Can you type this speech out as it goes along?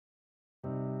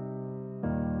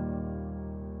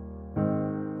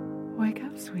Mic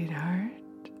up, sweetheart.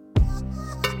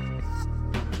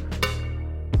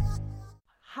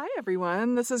 Hi,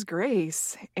 everyone. This is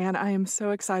Grace, and I am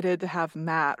so excited to have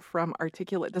Matt from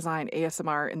Articulate Design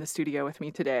ASMR in the studio with me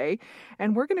today.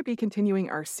 And we're going to be continuing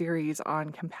our series on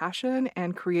compassion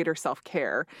and creator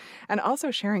self-care, and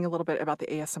also sharing a little bit about the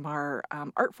ASMR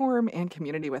art form and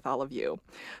community with all of you.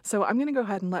 So I'm going to go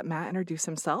ahead and let Matt introduce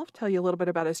himself, tell you a little bit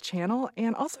about his channel,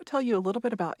 and also tell you a little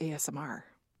bit about ASMR.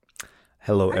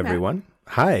 Hello, Hi, everyone.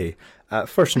 Matt. Hi.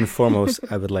 First and foremost,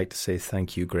 I would like to say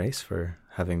thank you, Grace, for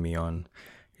having me on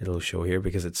your little show here,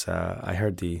 because it's I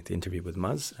heard the interview with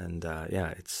Muzz, and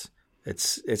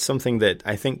it's something that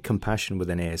I think compassion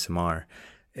within ASMR,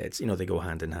 it's, you know, they go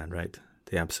hand in hand, right?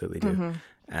 They absolutely do. Mm-hmm.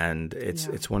 And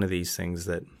it's one of these things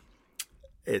that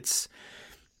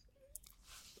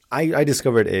I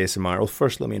discovered ASMR. Well,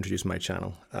 first, let me introduce my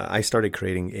channel. I started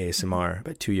creating ASMR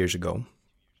about 2 years ago,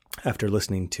 after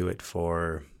listening to it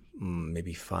for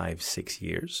maybe 5-6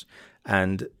 years.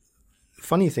 And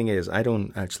funny thing is, I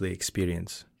don't actually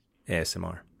experience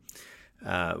ASMR,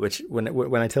 which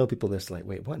when I tell people this, like,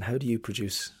 wait, what? How do you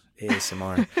produce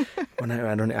ASMR?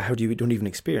 You don't even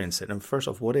experience it? And first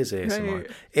off, what is ASMR?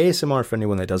 Right. ASMR, for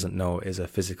anyone that doesn't know, is a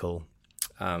physical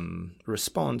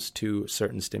response to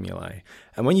certain stimuli.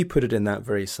 And when you put it in that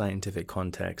very scientific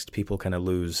context, people kind of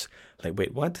lose, like,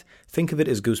 wait, what? Think of it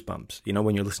as goosebumps. You know,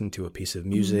 when you're listening to a piece of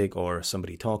music or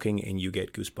somebody talking and you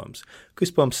get goosebumps.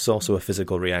 Goosebumps is also a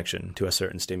physical reaction to a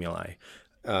certain stimuli.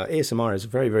 ASMR is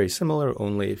very, very similar,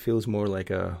 only it feels more like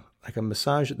a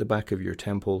massage at the back of your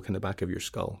temple, kind of back of your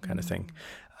skull kind of thing.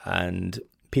 And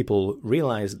people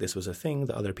realized that this was a thing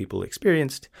that other people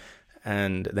experienced,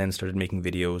 and then started making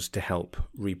videos to help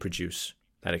reproduce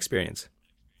that experience.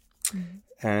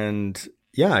 Mm-hmm. And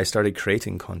yeah, I started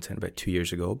creating content about 2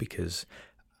 years ago because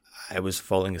I was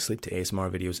falling asleep to ASMR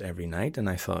videos every night, and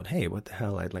I thought, hey, what the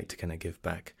hell, I'd like to kind of give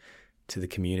back to the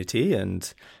community.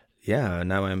 And yeah,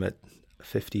 now I'm at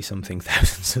 50-something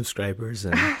thousand subscribers,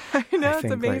 and I know, I think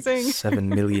it's amazing. like 7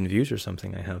 million views or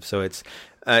something I have. So it's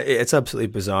absolutely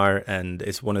bizarre, and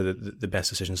it's one of the best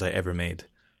decisions I ever made.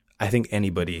 I think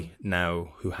anybody now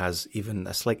who has even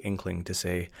a slight inkling to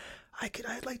say,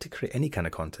 I'd like to create any kind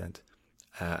of content,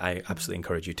 I absolutely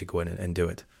encourage you to go in and do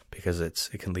it, because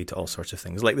it can lead to all sorts of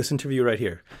things. Like this interview right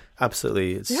here.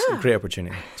 Absolutely. It's a great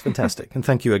opportunity. It's fantastic. And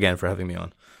thank you again for having me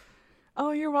on. Oh,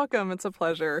 you're welcome. It's a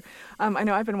pleasure. I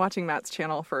know I've been watching Matt's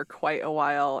channel for quite a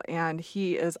while, and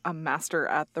he is a master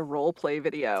at the role play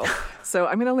video. So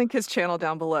I'm going to link his channel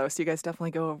down below, so you guys definitely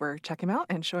go over, check him out,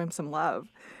 and show him some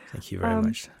love. Thank you very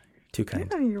much. Too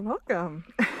kind. Yeah, you're welcome.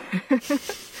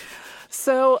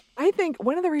 So I think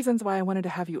one of the reasons why I wanted to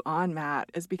have you on, Matt,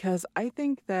 is because I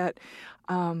think that,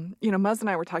 Muzz and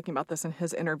I were talking about this in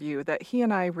his interview, that he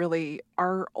and I really,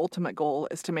 our ultimate goal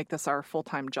is to make this our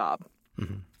full-time job.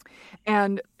 Mm-hmm.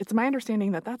 And it's my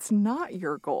understanding that that's not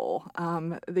your goal,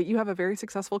 that you have a very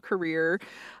successful career.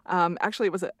 Actually,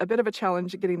 it was a bit of a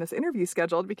challenge getting this interview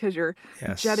scheduled because you're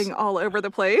jetting all over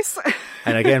the place.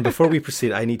 And again, before we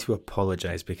proceed, I need to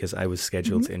apologize because I was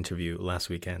scheduled to interview last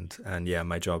weekend. And yeah,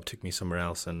 my job took me somewhere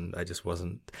else, and I just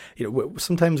wasn't,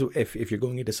 sometimes if you're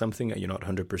going into something that you're not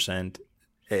 100%,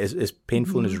 as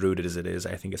painful and as rude as it is,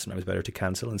 I think it's sometimes better to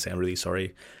cancel and say, I'm really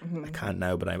sorry. I can't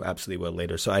now, but I absolutely will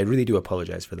later. So I really do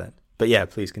apologize for that. But yeah,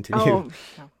 please continue. Oh,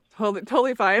 no,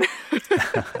 totally fine.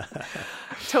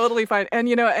 Totally fine. And,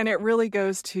 and it really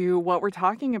goes to what we're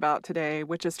talking about today,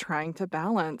 which is trying to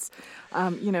balance,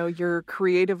 your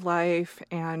creative life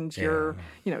and your,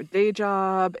 day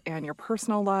job and your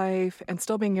personal life, and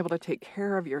still being able to take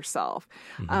care of yourself.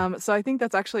 Mm-hmm. So I think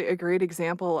that's actually a great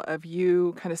example of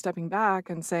you kind of stepping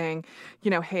back and saying,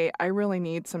 hey, I really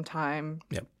need some time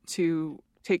to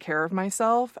take care of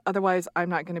myself. Otherwise,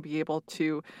 I'm not going to be able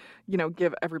to,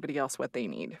 give everybody else what they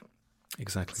need.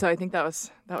 Exactly. So I think that was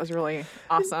really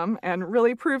awesome and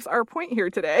really proves our point here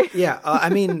today. Yeah, I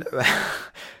mean,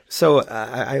 so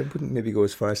I wouldn't maybe go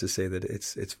as far as to say that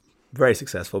it's very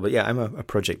successful, but yeah, I'm a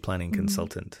project planning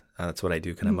consultant. That's what I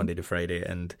do, kind of Monday to Friday,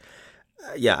 and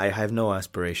I have no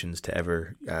aspirations to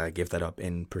ever give that up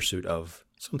in pursuit of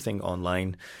something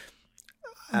online.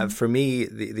 For me,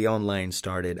 the online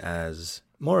started as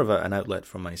more of an outlet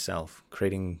for myself,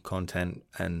 creating content,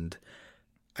 and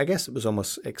I guess it was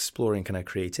almost exploring kind of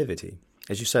creativity.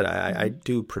 As you said, I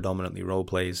do predominantly role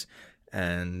plays,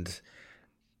 and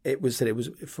it was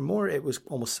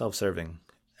almost self-serving.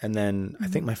 And then I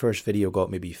think my first video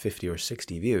got maybe 50 or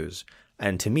 60 views.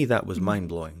 And to me, that was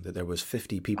mind-blowing, that there was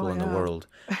 50 people in the world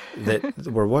that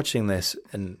were watching this,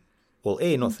 and well,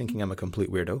 A, not thinking I'm a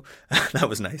complete weirdo. That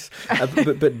was nice.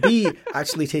 But B,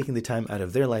 actually taking the time out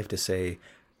of their life to say,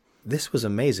 this was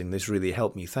amazing. This really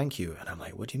helped me. Thank you. And I'm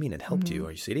like, what do you mean it helped you?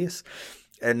 Are you serious?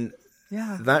 And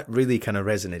that really kind of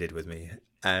resonated with me.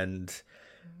 And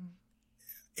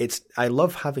I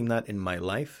love having that in my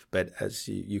life. But as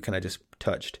you kind of just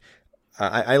touched,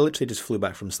 I literally just flew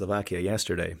back from Slovakia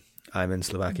yesterday. I'm in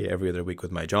Slovakia every other week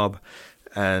with my job,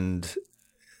 and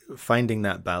finding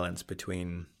that balance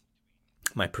between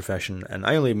my profession, and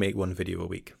I only make one video a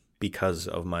week because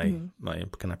of my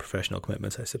kind of professional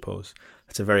commitments, I suppose.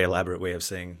 It's a very elaborate way of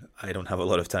saying I don't have a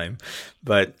lot of time,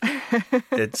 but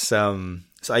it's so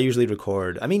I usually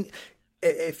record. I mean,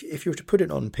 if you were to put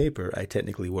it on paper, I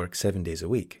technically work 7 days a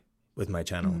week with my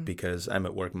channel because I'm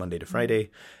at work Monday to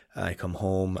Friday. I come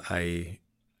home, I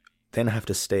then have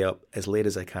to stay up as late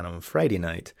as I can on Friday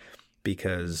night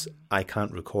because I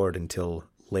can't record until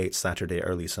late Saturday,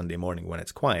 early Sunday morning when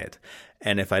it's quiet.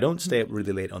 And if I don't stay up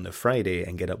really late on the Friday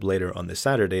and get up later on the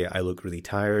Saturday, I look really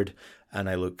tired and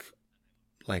I look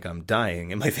like I'm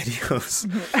dying in my videos.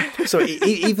 So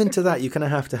even to that, you kind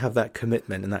of have to have that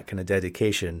commitment and that kind of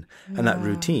dedication and that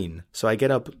routine. So I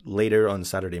get up later on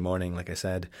Saturday morning, like I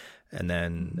said, and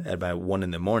then at about 1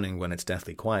 in the morning when it's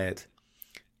deathly quiet,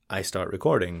 I start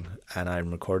recording, and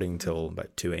I'm recording till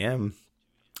about 2 a.m.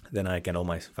 Then I get all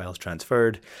my files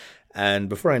transferred. And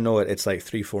before I know it, it's like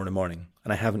 3, 4 in the morning,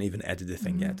 and I haven't even edited the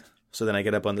thing yet. So then I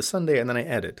get up on the Sunday and then I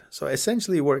edit. So I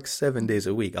essentially work 7 days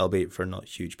a week, albeit for not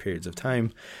huge periods of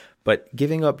time. But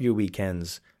giving up your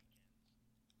weekends,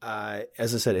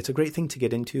 as I said, it's a great thing to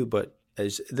get into. But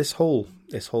as this whole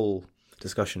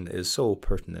discussion is so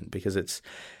pertinent because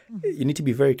you need to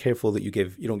be very careful that you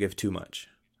don't give too much.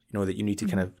 You know, that you need to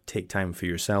kind of take time for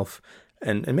yourself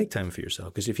and make time for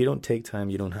yourself. Because if you don't take time,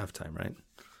 you don't have time, right?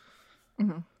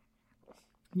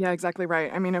 Yeah, exactly right.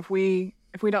 I mean, if we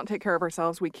don't take care of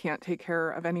ourselves, we can't take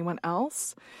care of anyone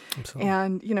else. Absolutely.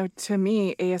 And, you know, to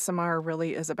me, ASMR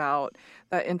really is about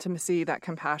that intimacy, that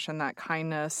compassion, that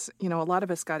kindness. You know, a lot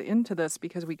of us got into this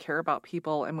because we care about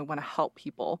people and we want to help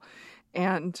people.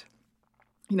 And,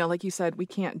 you know, like you said, we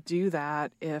can't do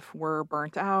that if we're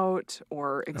burnt out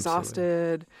or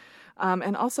exhausted.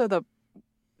 And also the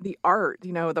art,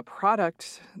 you know, the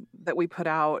product that we put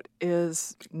out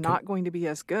is not going to be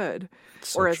as good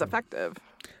or as effective.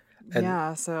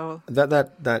 And so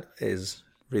that is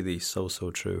really so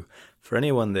true. For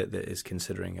anyone that is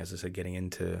considering, as I said, getting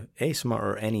into ASMR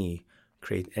or any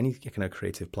kind of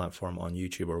creative platform on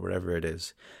YouTube or wherever it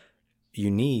is,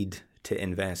 you need to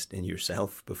invest in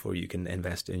yourself before you can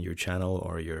invest in your channel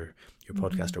or your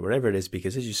podcast or wherever it is.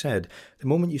 Because as you said, the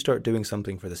moment you start doing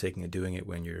something for the sake of doing it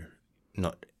when you're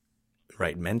not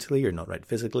right mentally or not right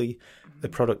physically, the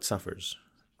product suffers.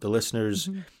 The listeners,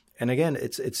 and again,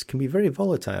 it can be very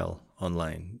volatile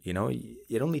online. You know,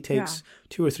 it only takes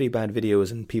 2 or 3 bad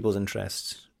videos and people's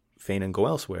interests feign and go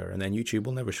elsewhere, and then YouTube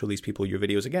will never show these people your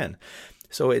videos again.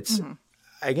 So it's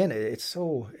again, it's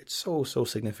so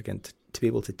significant to be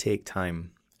able to take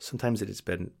time. Sometimes it's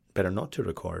better not to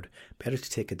record, better to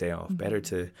take a day off, better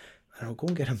to go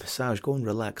and get a massage, go and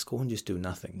relax, go and just do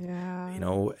nothing. You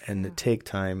know, and take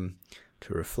time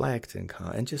to reflect and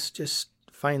just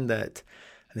find that.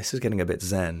 And this is getting a bit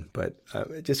zen, but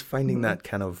just finding that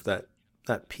kind of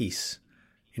that peace,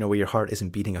 you know, where your heart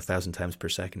isn't beating 1,000 times per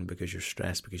second because you're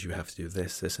stressed because you have to do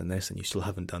this, and this, and you still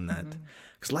haven't done that.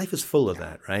 Because life is full of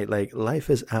that, right? Like life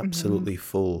is absolutely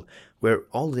full. Where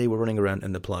all day we're running around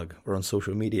in the plug. We're on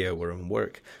social media. We're on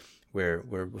work.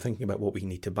 We're thinking about what we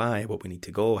need to buy, what we need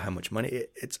to go, how much money.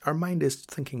 It's our mind is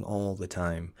thinking all the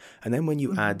time. And then when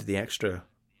you add the extra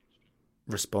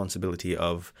responsibility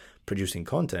of producing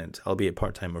content, albeit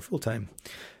part-time or full-time,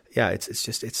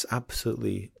 it's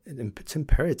absolutely, it's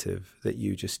imperative that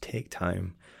you just take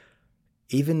time.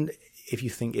 Even if you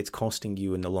think it's costing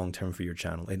you in the long term for your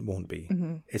channel, it won't be.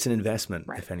 It's an investment,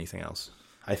 if anything else.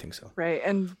 I think so. Right.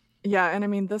 And I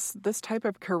mean, this type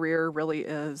of career really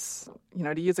is, you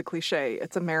know, to use a cliche,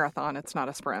 it's a marathon, it's not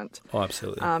a sprint. Oh,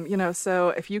 absolutely. You know, so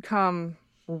if you come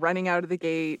running out of the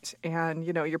gate and,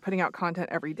 you know, you're putting out content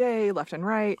every day, left and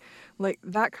right, like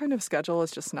that kind of schedule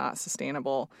is just not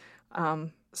sustainable.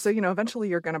 So, you know, eventually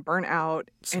you're going to burn out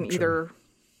and either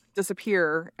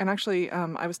disappear. And actually,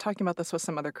 I was talking about this with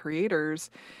some other creators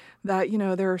that, you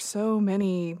know, there are so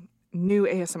many new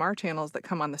ASMR channels that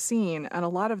come on the scene, and a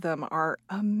lot of them are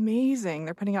amazing.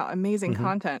 They're putting out amazing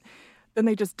content. Then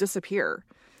they just disappear.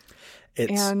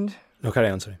 No, carry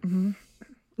on, sorry.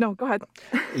 No, go ahead.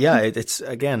 It's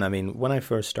again, I mean, when I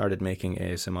first started making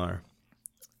ASMR,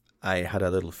 I had a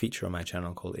little feature on my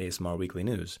channel called ASMR Weekly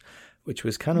News, which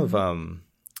was kind of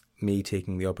me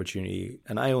taking the opportunity,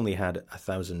 and I only had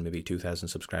 1,000, maybe 2,000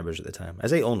 subscribers at the time. I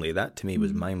say only, that to me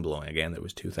was mind-blowing. Again, there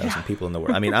was 2,000 people in the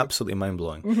world. I mean, absolutely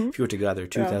mind-blowing. If you were to gather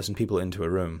 2,000 people into a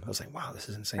room, I was like, wow, this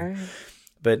is insane. Right.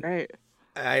 But Right.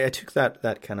 I took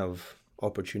that kind of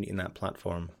opportunity in that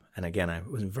platform. And again, I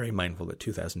was very mindful that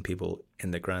 2,000 people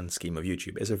in the grand scheme of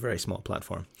YouTube is a very small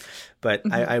platform. But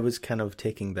I was kind of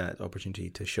taking that opportunity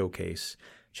to showcase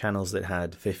channels that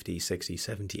had 50, 60,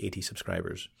 70, 80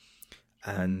 subscribers.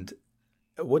 And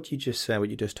what you just said, what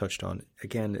you just touched on,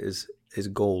 again, is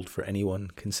gold for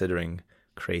anyone considering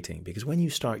creating. Because when you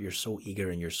start, you're so eager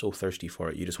and you're so thirsty for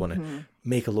it. You just want to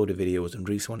make a load of videos and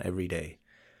release one every day.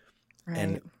 Right.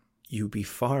 And you'd be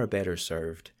far better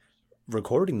served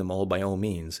recording them all by all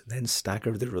means, then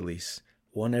stagger the release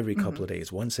one every couple of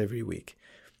days, once every week.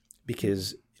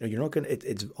 Because you're not going to,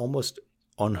 it's almost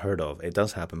unheard of. It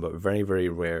does happen, but very, very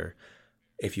rare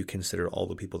if you consider all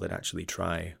the people that actually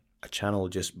try a channel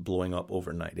just blowing up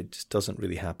overnight. It just doesn't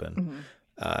really happen.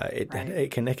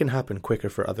 It can happen quicker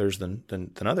for others than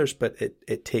others, but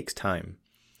it takes time.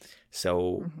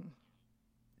 So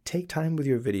take time with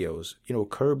your videos.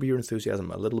 Curb your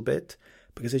enthusiasm a little bit,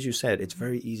 because as you said, it's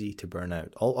very easy to burn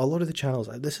out. A lot of the channels.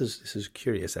 This is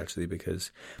curious actually,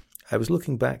 because I was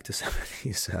looking back to some of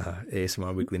these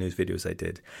ASMR weekly news videos I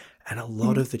did, and a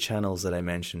lot of the channels that I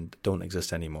mentioned don't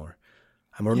exist anymore.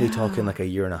 I'm only talking like a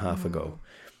year and a half ago.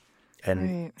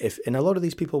 And and a lot of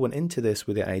these people went into this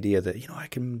with the idea that, I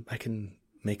can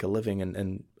make a living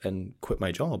and quit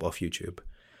my job off YouTube.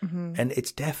 And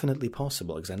it's definitely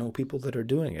possible, because I know people that are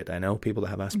doing it. I know people that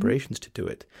have aspirations to do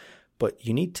it. But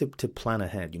you need to plan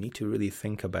ahead. You need to really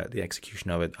think about the execution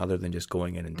of it, other than just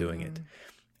going in and doing it.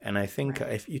 And I think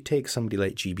if you take somebody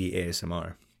like GB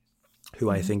ASMR, who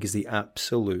I think is the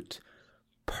absolute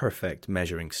perfect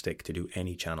measuring stick to do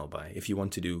any channel by, if you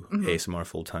want to do ASMR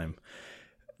full time.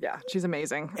 Yeah, she's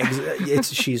amazing.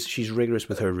 She's rigorous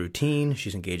with her routine.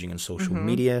 She's engaging in social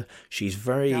media. She's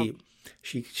very,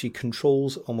 she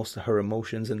controls almost her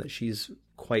emotions, and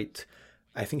that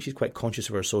I think she's quite conscious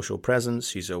of her social presence.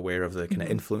 She's aware of the kind of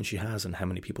influence she has and how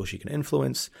many people she can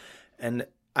influence. And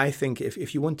I think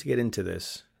if you want to get into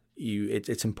this,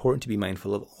 it's important to be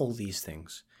mindful of all these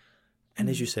things. And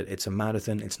as you said, it's a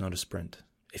marathon. It's not a sprint.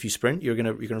 If you sprint, you're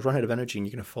gonna run out of energy, and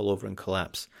you're gonna fall over and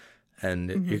collapse,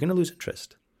 and you're gonna lose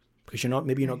interest, because you're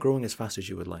not growing as fast as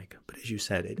you would like. But as you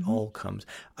said, it all comes.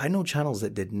 I know channels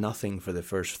that did nothing for the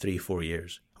first 3-4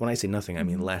 years. When I say nothing, I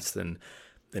mean less than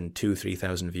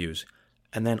 2,000-3,000 views.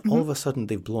 And then all of a sudden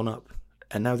they've blown up,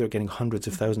 and now they're getting hundreds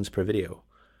of thousands per video.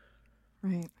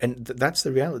 Right. And that's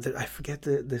the reality. I forget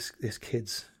this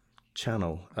kid's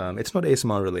channel. It's not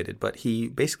ASMR related, but he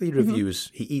basically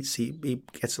reviews. He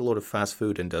gets a lot of fast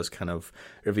food and does kind of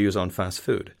reviews on fast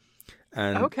food.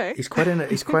 And he's quite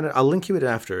I'll link you it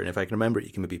after, and if I can remember it,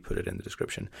 you can maybe put it in the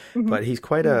description. But he's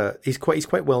quite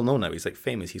well known now. He's like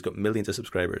famous. He's got millions of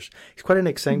subscribers. He's quite an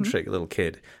eccentric little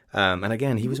kid. And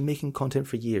again, he was making content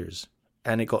for years,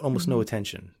 and it got almost no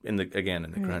attention in the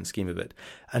grand scheme of it.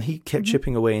 And he kept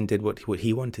chipping away and did what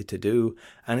he wanted to do,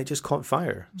 and it just caught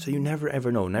fire. So you never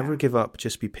ever know. Never give up.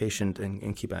 Just be patient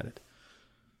and keep at it.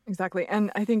 Exactly.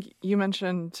 And I think you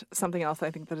mentioned something else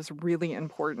I think that is really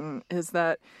important, is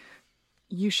that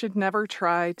you should never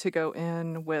try to go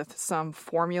in with some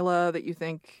formula that you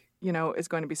think, is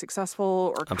going to be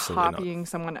successful, or copying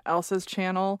someone else's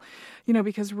channel,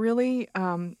 because really,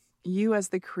 you as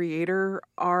the creator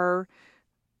are,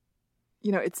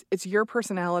 it's your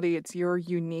personality, it's your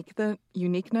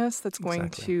uniqueness that's going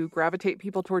to gravitate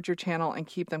people towards your channel and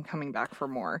keep them coming back for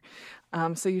more.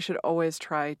 So you should always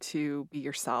try to be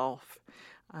yourself.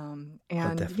 And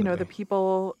the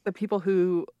people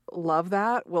who love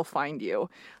that will find you,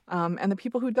 and the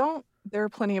people who don't, there are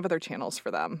plenty of other channels for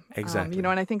them. Exactly. And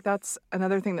I think that's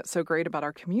another thing that's so great about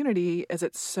our community, is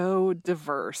it's so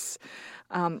diverse,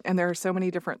 and there are so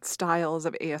many different styles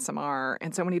of ASMR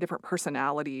and so many different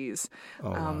personalities.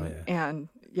 And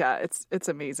yeah, it's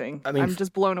amazing. I mean, I'm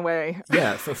just blown away.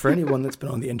 Yeah, for anyone that's been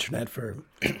on the internet for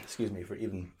for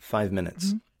even 5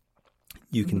 minutes.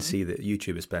 You can see that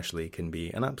YouTube especially can be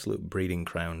an absolute breeding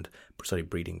ground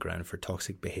for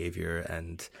toxic behavior,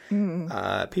 and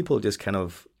people just kind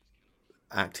of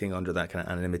acting under that kind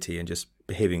of anonymity and just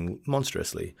behaving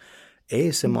monstrously.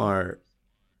 ASMR,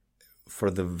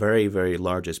 for the very, very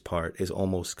largest part, is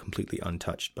almost completely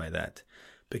untouched by that,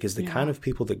 because the kind of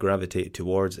people that gravitate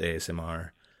towards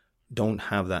ASMR don't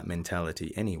have that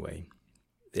mentality anyway.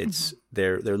 It's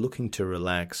they're looking to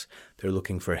relax, they're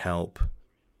looking for help.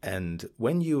 And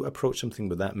when you approach something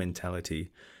with that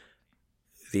mentality,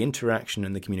 the interaction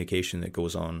and the communication that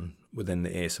goes on within the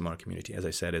ASMR community, as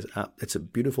I said, it's a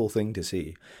beautiful thing to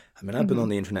see. I mean, I've been on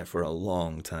the internet for a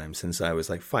long time, since I was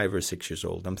like 5 or 6 years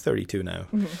old. I'm 32 now.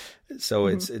 So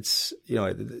it's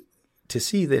to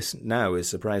see this now is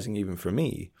surprising even for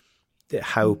me, that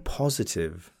how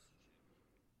positive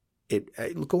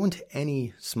go into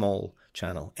any small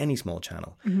channel,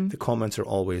 the comments are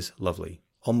always lovely.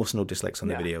 Almost no dislikes on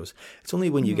the videos. It's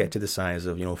only when you get to the size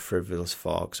of, Frivolous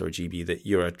Fox or GB that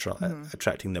you're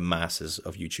attracting the masses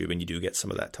of YouTube, and you do get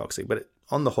some of that toxic. But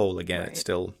on the whole, again, it's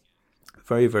still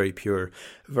very, very pure,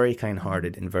 very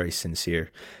kind-hearted, and very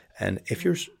sincere. And if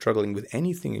you're struggling with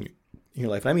anything in your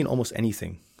life, and I mean almost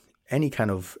anything, any kind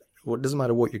of, it doesn't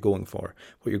matter what you're going for,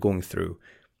 what you're going through,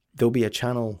 there'll be a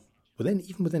channel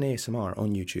even within ASMR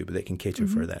on YouTube that can cater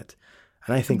for that.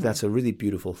 And I think that's a really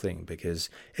beautiful thing, because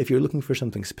if you're looking for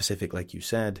something specific, like you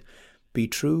said, be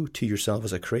true to yourself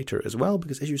as a creator as well,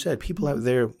 because as you said, people out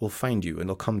there will find you and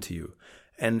they'll come to you.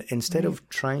 And instead of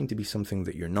trying to be something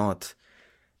that you're not,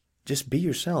 just be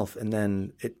yourself. And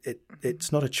then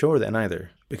it's not a chore then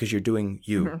either, because you're doing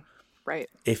you. Right.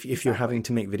 If you're having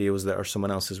to make videos that are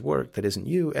someone else's work that isn't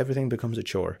you, everything becomes a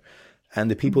chore. And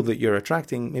the people that you're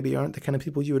attracting maybe aren't the kind of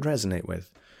people you would resonate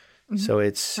with. So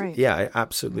it's, I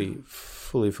absolutely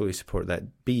fully support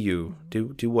that. Be you.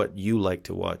 Do what you like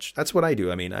to watch. That's what I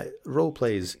do. I mean, role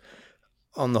plays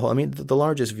on the whole. I mean, the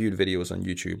largest viewed videos on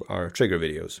YouTube are trigger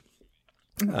videos.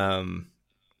 And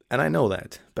I know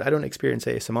that, but I don't experience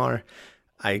ASMR.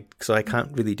 So I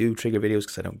can't really do trigger videos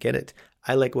because I don't get it.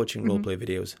 I like watching role play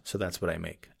videos, so that's what I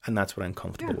make. And that's what I'm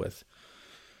comfortable with.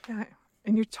 Yeah.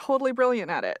 And you're totally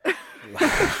brilliant at it.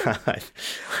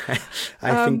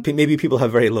 I think maybe people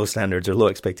have very low standards or low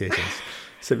expectations.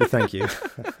 So thank you.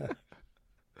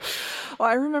 Well,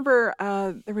 I remember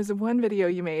there was one video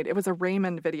you made. It was a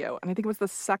Raymond video, and I think it was the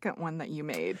second one that you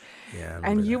made. Yeah,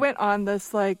 and you went on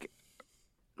this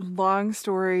long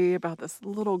story about this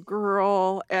little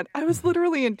girl, and I was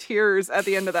literally in tears at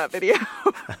the end of that video.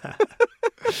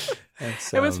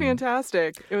 It was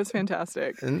fantastic. It was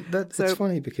fantastic. And it's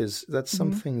funny, because that's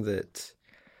something that,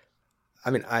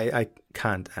 I mean, I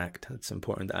can't act. It's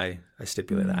important that I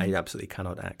stipulate that I absolutely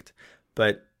cannot act.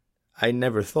 But I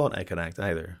never thought I could act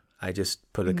either. I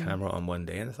just put a camera on one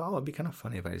day and I thought, it'd be kind of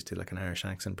funny if I just did like an Irish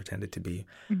accent, pretended to be,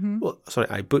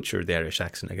 I butchered the Irish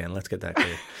accent again. Let's get that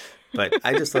clear. But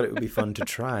I just thought it would be fun to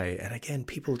try. And again,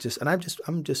 people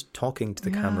I'm just talking to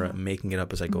the camera and making it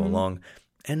up as I go along.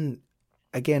 And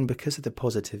again, because of the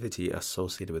positivity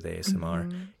associated with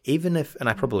ASMR, even if, and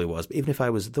I probably was, but even if I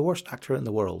was the worst actor in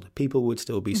the world, people would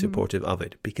still be supportive of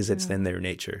it, because it's in their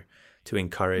nature to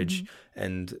encourage.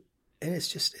 And it's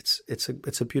just,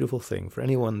 it's a beautiful thing for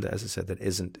anyone that, as I said, that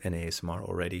isn't in ASMR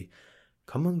already.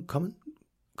 Come and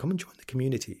join the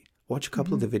community. Watch a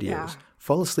couple of the videos.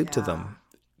 Fall asleep to them.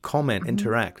 Comment,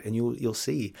 interact, and you'll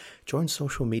see. Join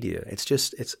social media. It's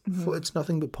just it's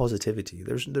nothing but positivity.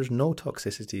 There's no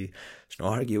toxicity. There's no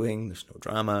arguing. There's no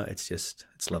drama. It's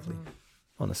lovely.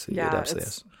 Honestly, it absolutely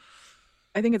is.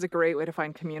 I think it's a great way to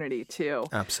find community too.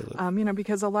 Absolutely.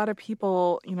 Because a lot of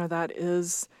people, that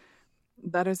is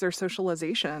their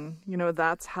socialization.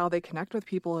 That's how they connect with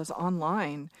people, is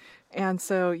online. And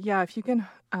so, if you can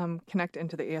connect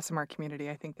into the ASMR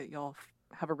community, I think that you'll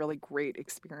have a really great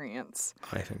experience.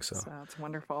 I think so. So it's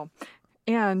wonderful.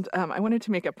 And I wanted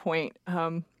to make a point.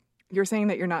 You're saying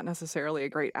that you're not necessarily a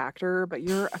great actor, but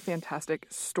you're a fantastic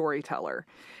storyteller.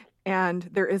 And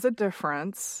there is a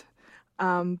difference.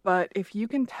 But if you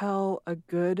can tell a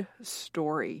good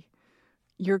story,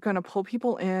 you're going to pull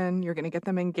people in, you're going to get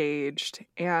them engaged,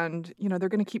 and, they're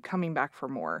going to keep coming back for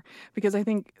more. Because I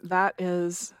think that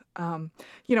is, and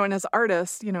as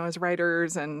artists, as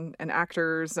writers and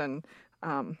actors and,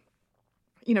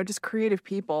 just creative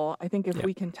people, I think if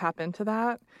we can tap into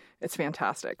that, it's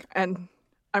fantastic. And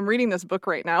I'm reading this book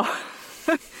right now.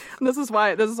 This is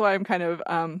why I'm kind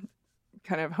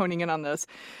of honing in on this.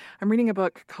 I'm reading a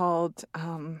book called,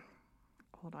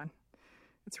 hold on.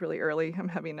 It's really early. I'm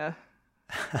having a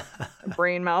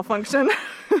brain malfunction.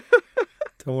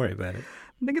 Don't worry about it.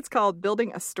 I think it's called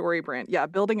Building a Story Brand. Yeah,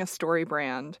 Building a Story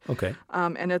Brand. Okay.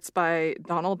 And it's by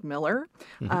Donald Miller.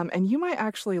 And you might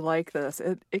actually like this.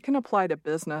 It can apply to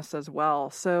business as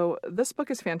well. So this book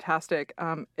is fantastic.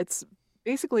 It's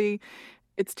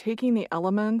taking the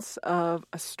elements of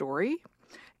a story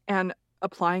and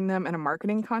applying them in a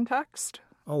marketing context.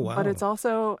 Oh, wow. But it's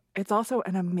also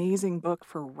an amazing book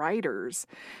for writers,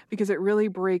 because it really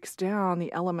breaks down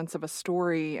the elements of a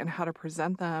story and how to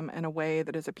present them in a way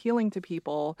that is appealing to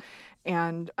people,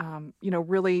 and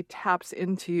really taps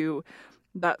into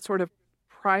that sort of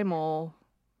primal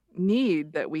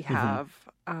need that we have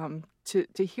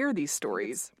to hear these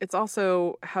stories. It's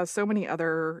also has so many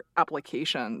other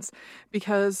applications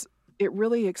because it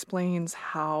really explains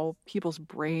how people's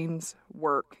brains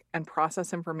work and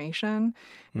process information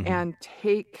and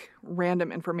take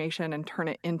random information and turn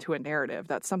it into a narrative.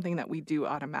 That's something that we do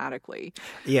automatically.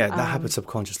 Yeah, that happens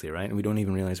subconsciously, right? And we don't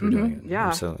even realize we're doing it. Yeah,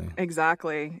 Absolutely.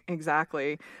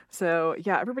 Exactly. So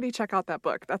yeah, everybody check out that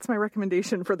book. That's my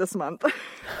recommendation for this month.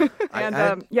 And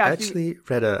I actually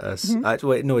read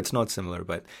wait, no, it's not similar,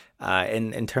 but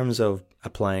in terms of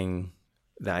applying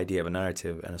the idea of a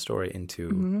narrative and a story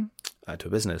into to a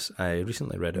business, I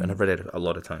recently read it, and I've read it a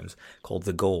lot of times, called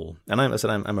The Goal. And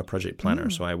I'm a project planner,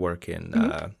 so I work in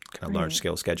kind of large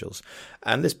scale schedules.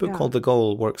 And this book called The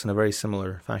Goal works in a very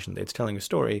similar fashion. It's telling a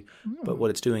story, but what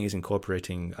it's doing is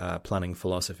incorporating planning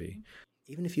philosophy.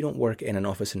 Even if you don't work in an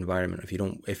office environment,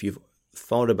 if you've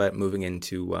thought about moving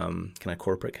into kind of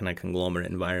corporate, kind of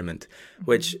conglomerate environment,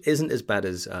 which isn't as bad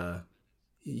as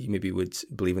you maybe would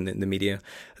believe in the media.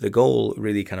 The Goal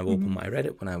really kind of opened I read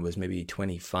it when I was maybe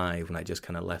 25, when I just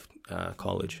kind of left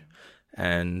college.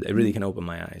 And it really kind of opened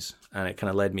my eyes. And it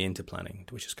kind of led me into planning,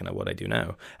 which is kind of what I do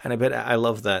now. And I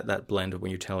love that blend of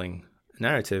when you're telling a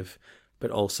narrative,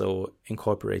 but also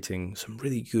incorporating some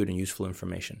really good and useful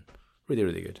information. Really,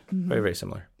 really good. Very, very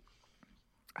similar.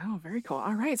 Oh, very cool.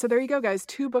 All right. So there you go, guys.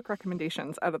 2 book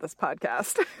recommendations out of this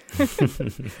podcast.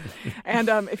 And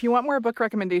if you want more book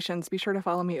recommendations, be sure to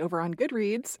follow me over on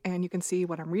Goodreads, and you can see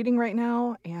what I'm reading right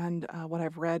now and what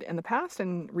I've read in the past,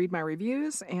 and read my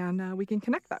reviews, and we can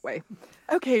connect that way.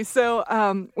 Okay. So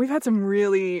we've had some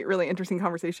really, really interesting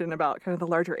conversation about kind of the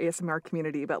larger ASMR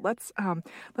community, but let's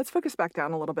focus back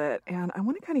down a little bit. And I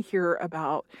want to kind of hear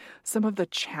about some of the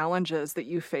challenges that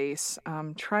you face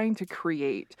trying to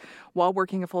create while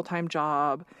working a full-time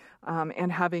job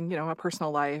and having, a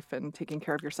personal life and taking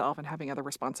care of yourself and having other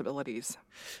responsibilities.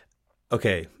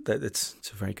 Okay,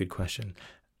 it's a very good question.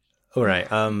 All right.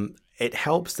 It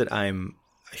helps that I'm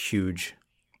a huge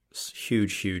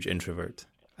introvert.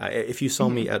 If you saw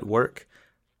me at work,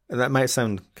 and that might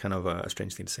sound kind of a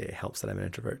strange thing to say, it helps that I'm an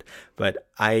introvert, but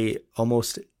I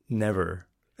almost never,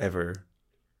 ever,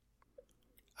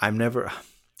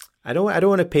 I don't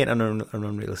want to paint an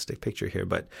unrealistic picture here,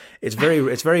 but it's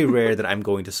very rare that I'm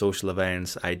going to social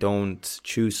events. I don't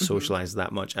choose to socialize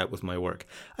that much out with my work.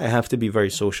 I have to be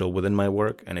very social within my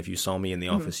work, and if you saw me in the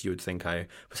office, you would think I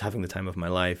was having the time of my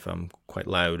life. I'm quite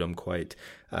loud. I'm quite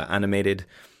animated,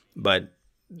 but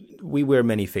we wear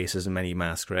many faces and many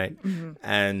masks, right?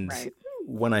 And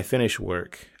when I finish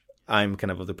work, I'm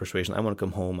kind of the persuasion, I want to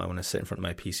come home, I want to sit in front of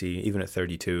my PC, even at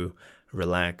 32,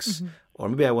 relax. Or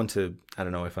maybe I want to, I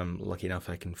don't know, if I'm lucky enough,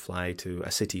 I can fly to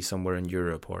a city somewhere in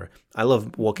Europe, or I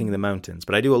love walking in the mountains.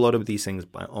 But I do a lot of these things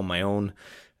on my own.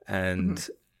 And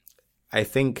I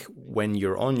think when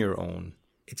you're on your own,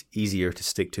 it's easier to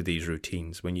stick to these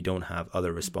routines when you don't have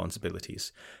other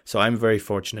responsibilities. So I'm very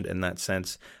fortunate in that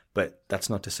sense, but that's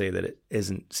not to say that it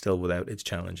isn't still without its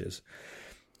challenges.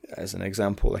 As an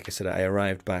example, like I said, I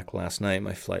arrived back last night.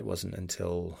 My flight wasn't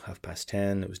until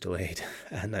 10:30. It was delayed,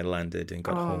 and I landed and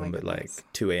got home at like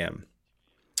 2 a.m.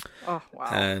 Oh, wow.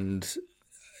 And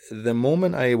the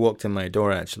moment I walked in my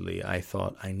door, actually, I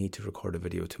thought, I need to record a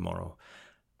video tomorrow,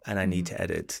 and I need to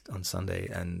edit on Sunday.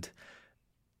 And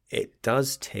it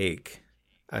does take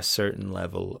a certain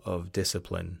level of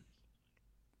discipline,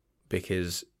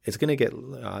 because it's going to get,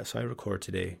 so I record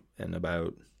today in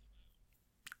about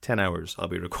 10 hours I'll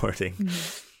be recording.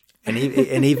 And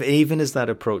even as that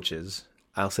approaches,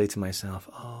 I'll say to myself,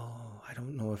 I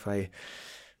don't know if I,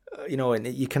 and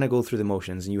you kind of go through the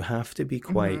motions, and you have to be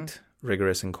quite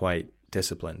rigorous and quite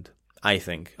disciplined. I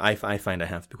think. I find I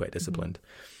have to be quite disciplined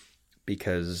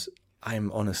because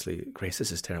I'm honestly, Grace,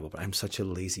 this is terrible, but I'm such a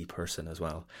lazy person as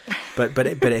well. But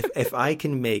if I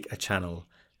can make a channel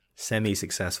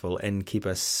semi-successful and keep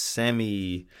a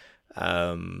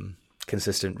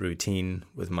consistent routine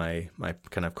with my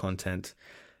kind of content,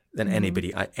 then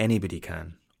anybody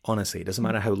can. Honestly, it doesn't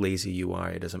matter how lazy you are.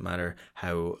 It doesn't matter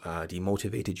how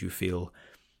demotivated you feel.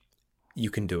 You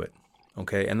can do it.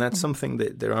 Okay. And that's something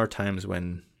that there are times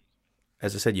when,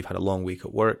 as I said, you've had a long week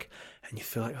at work and you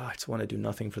feel like, I just want to do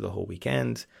nothing for the whole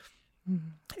weekend.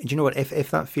 And you know what?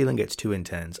 If that feeling gets too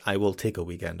intense, I will take a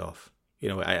weekend off.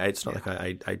 It's not like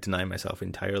I deny myself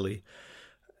entirely.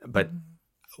 But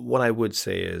what I would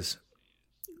say is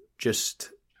just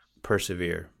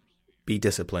persevere, be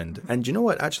disciplined. And you know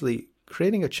what? Actually,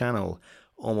 creating a channel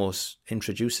almost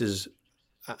introduces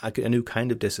a new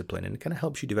kind of discipline, and it kind of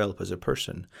helps you develop as a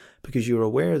person, because you're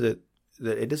aware that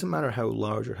it doesn't matter how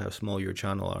large or how small your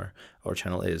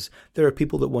channel is. There are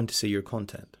people that want to see your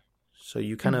content. So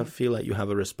you kind of feel like you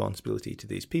have a responsibility to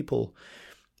these people.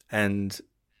 And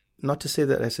not to say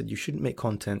that I said you shouldn't make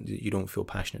content that you don't feel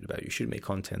passionate about. You should make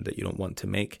content that you don't want to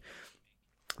make.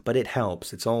 But it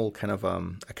helps. It's all kind of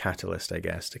a catalyst, I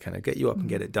guess, to kind of get you up and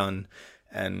get it done.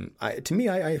 And I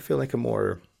feel like a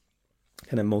more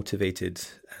kind of motivated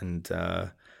and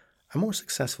a more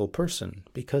successful person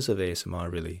because of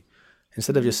ASMR, really.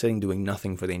 Instead of just sitting doing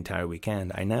nothing for the entire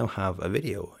weekend, I now have a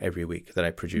video every week that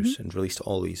I produce and release to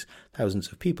all these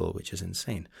thousands of people, which is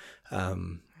insane.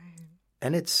 And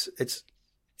it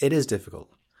is difficult.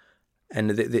 And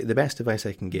the best advice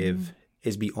I can give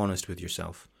is be honest with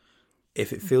yourself.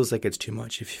 If it feels like it's too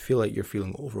much, if you feel like you're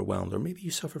feeling overwhelmed, or maybe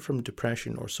you suffer from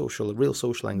depression or real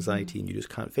social anxiety and you just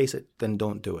can't face it, then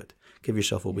don't do it. Give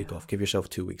yourself a week off. Give yourself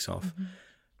 2 weeks off.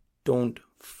 Don't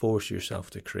force yourself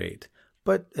to create.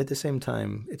 But at the same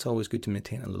time, it's always good to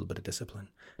maintain a little bit of discipline.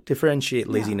 Differentiate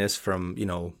laziness from,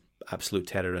 absolute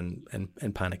terror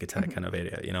and panic attack kind of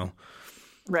area,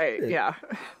 Right, yeah.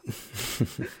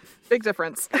 Big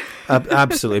difference.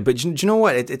 Absolutely. But do you know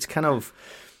what? It's kind of...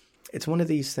 It's one of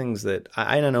these things that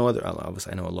I know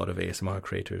obviously I know a lot of ASMR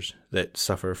creators that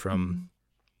suffer from,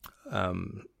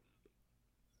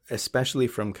 especially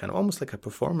from kind of almost like a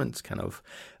performance kind of,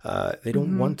 they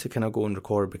don't want to kind of go and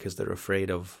record because they're afraid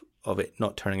of it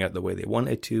not turning out the way they want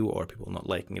it to, or people not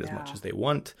liking it as much as they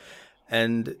want.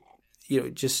 And,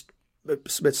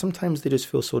 but sometimes they just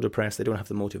feel so depressed they don't have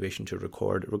the motivation to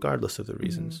record regardless of the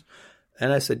reasons.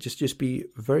 And I said, just be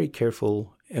very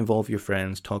careful, involve your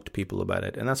friends, talk to people about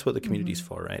it. And that's what the community's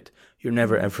for, right? You're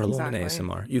never ever alone in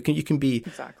ASMR. You can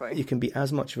be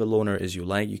as much of a loner as you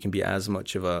like. You can be as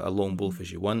much of a lone wolf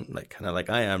as you want, kind of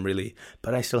like I am really,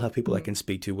 but I still have people I can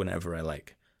speak to whenever I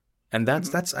like. And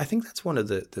that's I think that's one of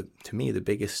the to me, the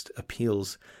biggest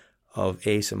appeals of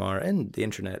ASMR and the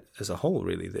internet as a whole,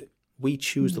 really, that we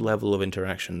choose the level of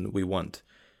interaction that we want.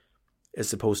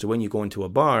 As opposed to when you go into a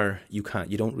bar, you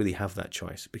don't really have that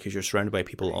choice because you're surrounded by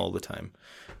people all the time.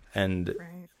 And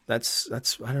that's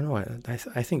I don't know,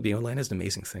 I think being online is an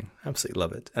amazing thing. I absolutely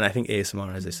love it. And I think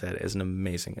ASMR, as I said, is an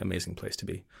amazing, amazing place to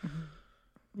be.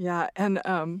 Yeah, and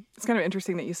it's kind of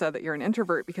interesting that you said that you're an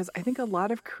introvert because I think a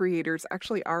lot of creators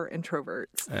actually are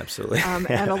introverts. Absolutely.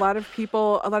 And a lot of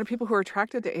people who are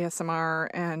attracted to ASMR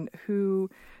and who,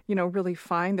 really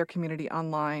find their community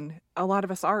online, a lot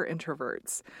of us are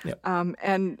introverts. Yep.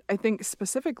 And I think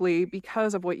specifically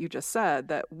because of what you just said,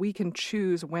 that we can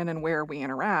choose when and where we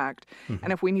interact.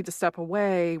 And if we need to step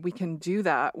away, we can do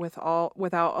that without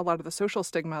a lot of the social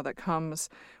stigma that comes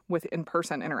with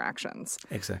in-person interactions.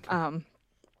 Exactly.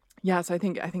 Yes, I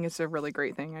think it's a really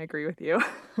great thing. I agree with you.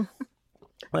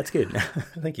 Well, that's good.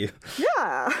 Thank you.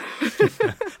 Yeah.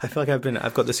 I feel like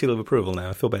I've got the seal of approval now.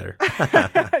 I feel better.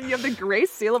 You have the grace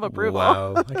seal of approval.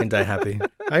 Wow, I can die happy.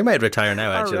 I might retire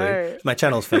now, actually. Right. My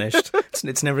channel's finished.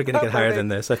 It's never going to get higher than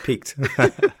this. I've peaked.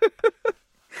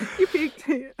 You peaked.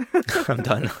 I'm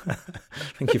done.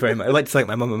 Thank you very much. I'd like to thank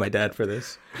my mum and my dad for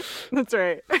this. That's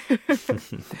right.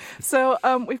 So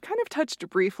we've kind of touched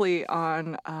briefly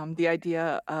on the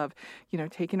idea of,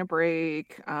 taking a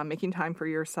break, making time for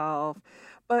yourself.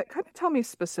 But kind of tell me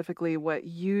specifically what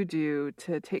you do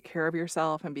to take care of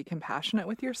yourself and be compassionate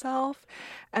with yourself.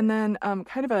 And then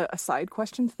kind of a side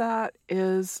question to that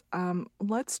is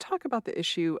let's talk about the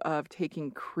issue of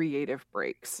taking creative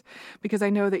breaks. Because I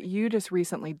know that you just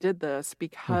recently did this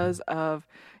because of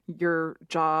your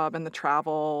job and the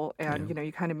travel and,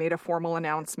 you kind of made a formal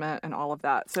announcement and all of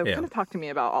that. So kind of talk to me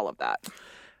about all of that.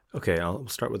 Okay, I'll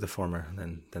start with the former and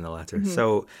then the latter.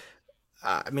 So,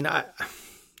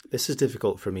 this is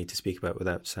difficult for me to speak about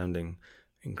without sounding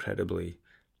incredibly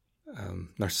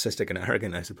narcissistic and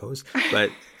arrogant, I suppose. But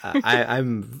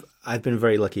I've been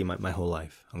very lucky my whole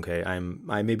life. Okay,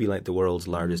 I may be like the world's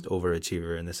largest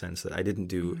overachiever in the sense that I didn't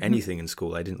do anything in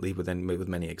school. I didn't leave with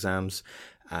many exams.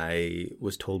 I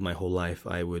was told my whole life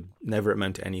I would never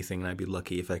amount to anything, and I'd be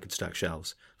lucky if I could stack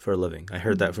shelves for a living. I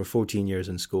heard that for 14 years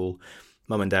in school.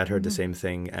 Mum and Dad heard the same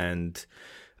thing, and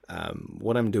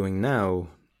what I'm doing now,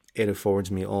 it affords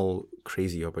me all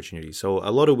crazy opportunities. So a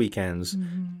lot of weekends,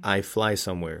 I fly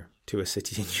somewhere to a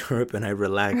city in Europe and I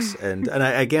relax. And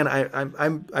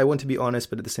I want to be honest,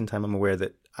 but at the same time, I'm aware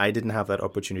that I didn't have that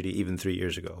opportunity even 3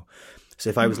 years ago. So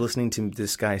if I was listening to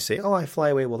this guy say, "Oh, I fly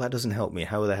away," well, that doesn't help me.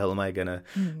 How the hell am I gonna,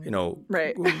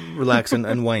 relax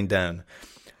and wind down?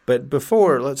 But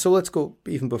let's go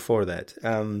even before that.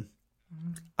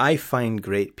 I find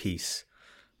great peace.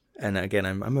 And again,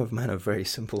 I'm a man of very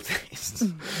simple tastes.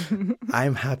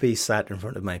 I'm happy sat in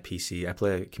front of my PC. I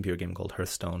play a computer game called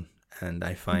Hearthstone, and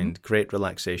I find great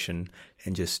relaxation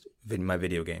in just my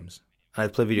video games.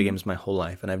 I've played video games my whole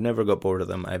life, and I've never got bored of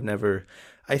them.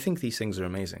 I think these things are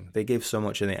amazing. They give so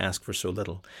much and they ask for so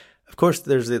little. Of course,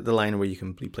 there's the line where you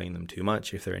can be playing them too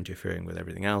much if they're interfering with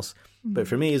everything else. But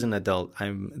for me as an adult,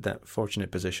 I'm in that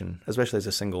fortunate position, especially as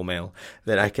a single male,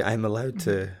 that I'm allowed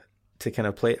to kind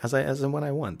of play as and when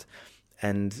I want.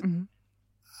 And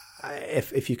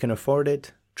if you can afford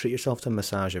it, treat yourself to a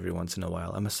massage every once in a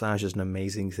while. A massage is an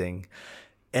amazing thing.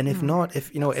 And if not,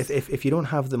 if you don't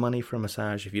have the money for a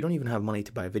massage, if you don't even have money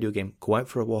to buy a video game, go out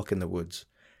for a walk in the woods,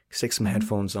 stick some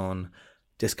headphones on,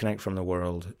 disconnect from the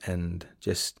world, and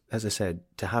just, as I said,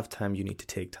 to have time, you need to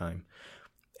take time.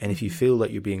 And if you feel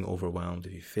like you're being overwhelmed,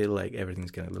 if you feel like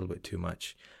everything's getting a little bit too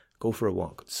much, go for a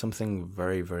walk. Something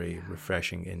very, very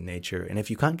refreshing in nature. And if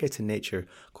you can't get to nature,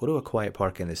 go to a quiet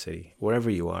park in the city,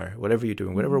 wherever you are, whatever you're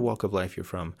doing, whatever walk of life you're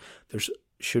from, there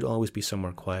should always be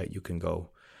somewhere quiet you can go.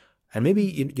 And maybe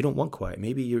you don't want quiet.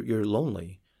 Maybe you're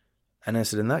lonely. And I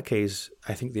said, in that case,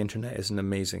 I think the internet is an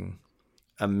amazing,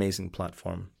 amazing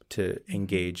platform to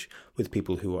engage with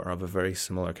people who are of a very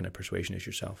similar kind of persuasion as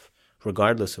yourself.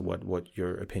 Regardless of what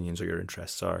your opinions or your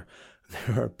interests are,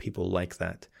 there are people like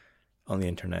that on the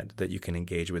internet that you can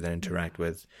engage with and interact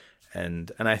with.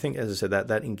 And I think, as I said,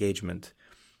 that engagement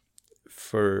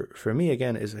for me,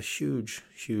 again, is a huge,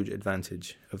 huge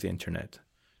advantage of the internet.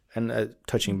 And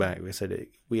touching back, I said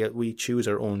we choose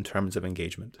our own terms of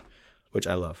engagement, which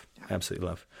I love, absolutely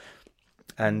love.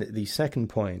 And the second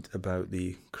point about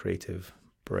the creative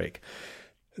break,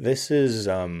 this is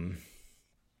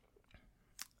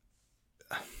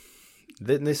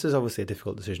this is obviously a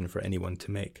difficult decision for anyone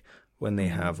to make when they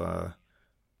have a,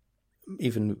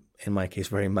 even in my case,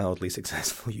 very mildly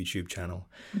successful YouTube channel,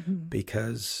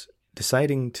 because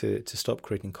deciding to stop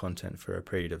creating content for a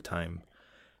period of time,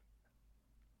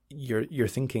 you're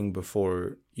thinking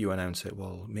before you announce it,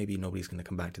 well, maybe nobody's going to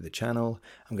come back to the channel.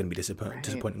 I'm going to be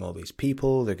disappointing all these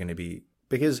people. They're going to be,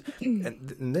 because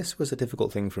and this was a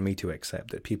difficult thing for me to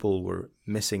accept, that people were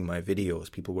missing my videos.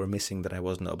 People were missing that I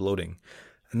wasn't uploading.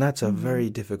 And that's a very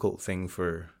difficult thing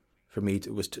for me.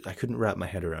 I couldn't wrap my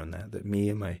head around that me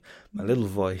and my little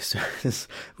voice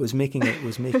was making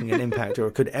an impact,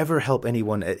 or could ever help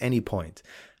anyone at any point,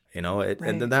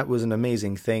 and that was an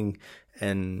amazing thing.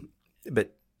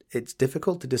 But it's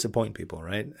difficult to disappoint people,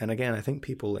 right? And again, I think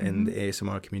people in the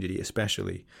ASMR community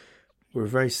especially, we're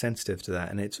very sensitive to that.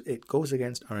 And it goes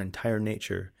against our entire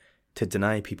nature to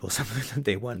deny people something that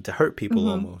they want, to hurt people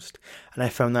almost. And I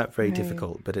found that very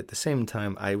difficult. But at the same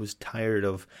time, I was tired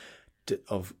of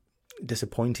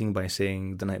disappointing by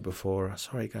saying the night before,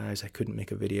 sorry guys, I couldn't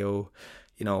make a video,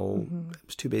 I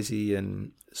was too busy.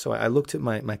 And so I looked at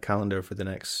my calendar for the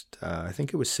next, I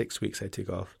think it was 6 weeks I took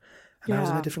off. And I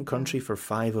was in a different country for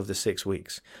 5 of the 6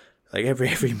 weeks. Like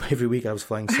every week I was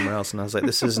flying somewhere else, and I was like,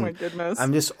 this isn't, oh my goodness.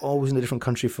 I'm just always in a different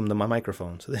country from my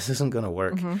microphone, so this isn't going to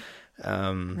work.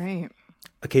 Right.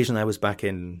 Occasionally I was back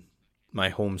in my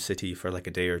home city for like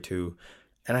a day or two,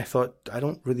 and I thought, I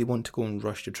don't really want to go and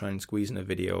rush to try and squeeze in a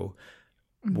video,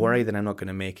 worry that I'm not going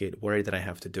to make it, worry that I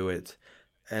have to do it.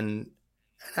 And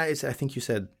I think you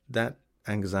said that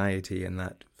anxiety and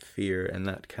that fear and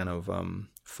that kind of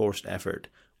forced effort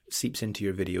seeps into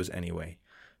your videos anyway.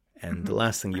 And the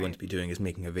last thing you want to be doing is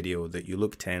making a video that you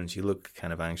look tense, you look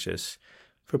kind of anxious,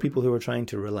 for people who are trying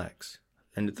to relax.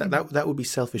 And that would be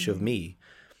selfish of me.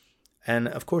 And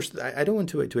of course, I don't want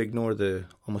to ignore the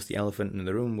elephant in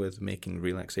the room with making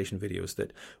relaxation videos,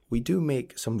 that we do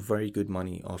make some very good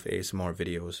money off ASMR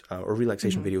videos or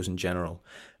relaxation videos in general.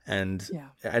 And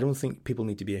I don't think people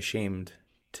need to be ashamed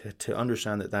to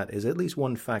understand that is at least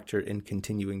one factor in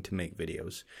continuing to make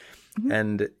videos.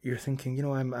 And you're thinking,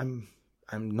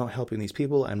 I'm not helping these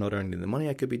people. I'm not earning the money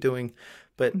I could be doing.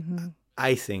 But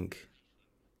I think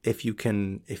if you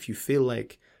feel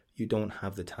like you don't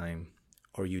have the time,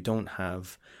 or you don't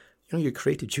have, your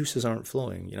creative juices aren't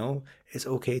flowing, it's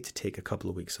okay to take a couple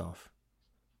of weeks off.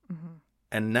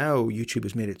 And now YouTube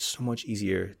has made it so much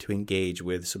easier to engage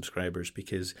with subscribers,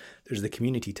 because there's the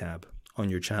community tab on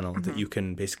your channel that you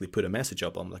can basically put a message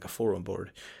up on, like a forum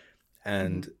board.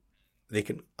 And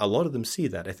a lot of them see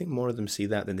that. I think more of them see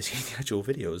that than they see the actual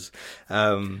videos.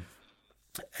 And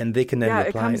they can then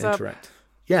reply and interact.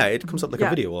 Yeah, it comes up like a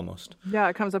video almost. Yeah,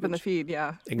 it comes up in the feed,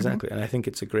 yeah. Exactly. And I think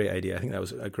it's a great idea. I think that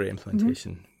was a great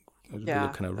implementation.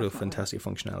 Real fantastic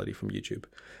functionality from YouTube.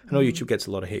 I know YouTube gets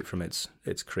a lot of hate from its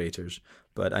creators,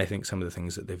 but I think some of the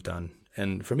things that they've done.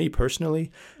 And for me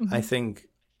personally, I think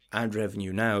ad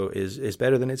revenue now is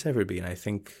better than it's ever been. I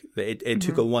think that it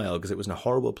took a while because it was in a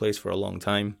horrible place for a long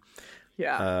time.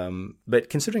 Yeah. But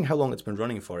considering how long it's been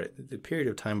running for, the period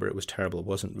of time where it was terrible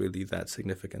wasn't really that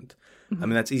significant. I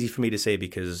mean, that's easy for me to say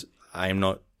because I'm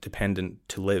not dependent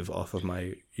to live off of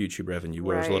my YouTube revenue,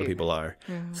 whereas a lot of Right. people are.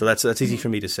 Yeah. So that's easy for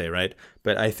me to say, right?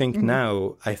 But I think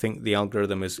now, I think the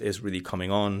algorithm is really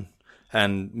coming on,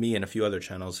 and me and a few other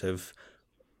channels have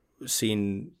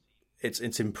seen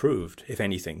it's improved, if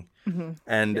anything.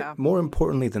 And Yeah. more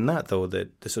importantly than that, though,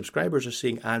 that the subscribers are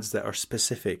seeing ads that are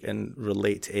specific and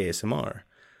relate to ASMR,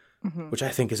 which I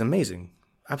think is amazing.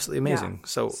 Absolutely amazing.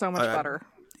 Yeah. So much better.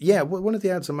 Yeah, one of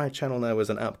the ads on my channel now is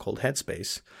an app called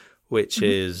Headspace, which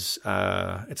is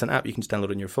it's an app you can just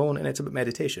download on your phone, and it's about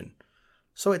meditation.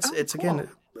 So it's cool. again,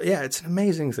 yeah, it's an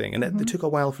amazing thing. And it took a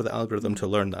while for the algorithm to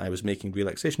learn that I was making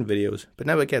relaxation videos, but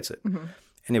now it gets it.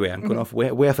 Anyway, I'm going off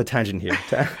way off a tangent here.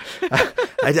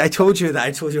 I told you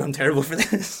I'm terrible for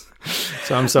this.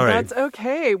 So I'm sorry. That's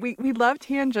okay. We love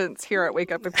tangents here at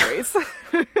Wake Up with Grace.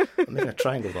 I'm making a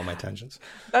triangle with all my tangents.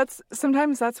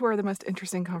 Sometimes that's where the most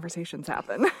interesting conversations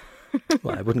happen.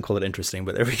 Well, I wouldn't call it interesting,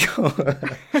 but there we go.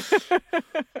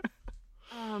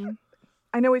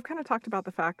 I know we've kind of talked about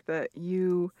the fact that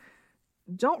you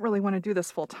don't really want to do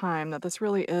this full time, that this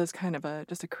really is kind of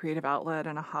just a creative outlet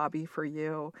and a hobby for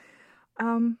you.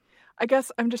 I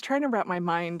guess I'm just trying to wrap my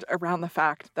mind around the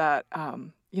fact that,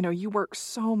 you work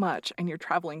so much and you're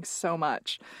traveling so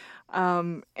much.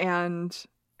 And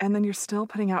then you're still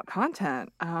putting out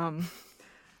content.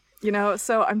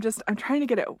 So I'm trying to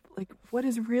get at like, what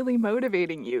is really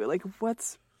motivating you? Like,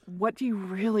 what do you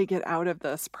really get out of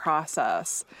this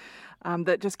process,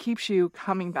 that just keeps you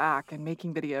coming back and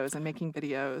making videos and making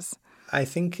videos? I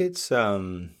think it's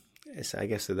I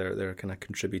guess there are kind of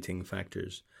contributing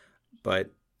factors,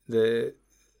 but the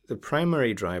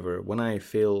primary driver, when I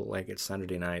feel like it's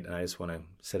Saturday night and I just want to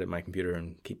sit at my computer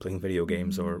and keep playing video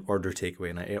games or order takeaway,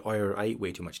 and I eat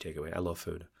way too much takeaway. I love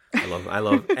food. I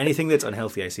love anything that's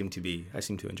unhealthy. I seem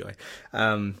to enjoy.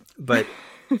 But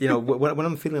when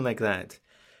I'm feeling like that,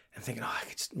 I'm thinking,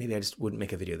 maybe I just wouldn't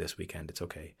make a video this weekend. It's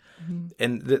okay.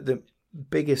 And the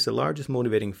largest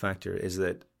motivating factor is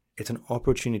that it's an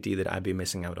opportunity that I'd be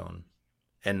missing out on.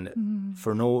 And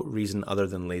for no reason other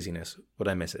than laziness would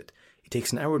I miss it. It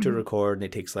takes an hour to record, and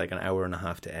it takes like an hour and a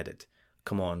half to edit.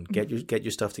 Come on, get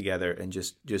your stuff together and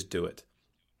just do it.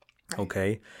 Right.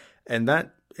 Okay? And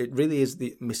that, it really is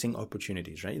the missing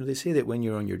opportunities, right? They say that when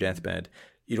you're on your deathbed,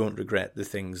 you don't regret the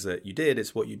things that you did,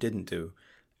 it's what you didn't do.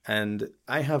 And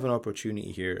I have an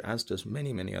opportunity here, as does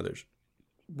many, many others,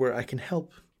 where I can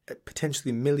help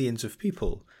potentially millions of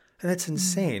people. And that's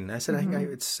insane. I said,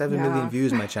 it's 7 million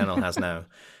views my channel has now.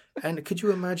 And could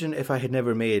you imagine if I had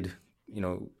never made,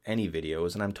 any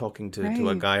videos, and I'm talking to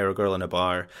a guy or a girl in a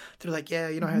bar, they're like,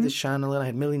 I have this channel and I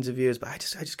had millions of views, but I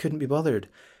just couldn't be bothered.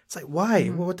 It's like, why?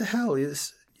 Well, what the hell?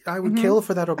 I would kill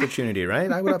for that opportunity,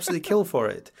 right? I would absolutely kill for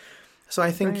it. So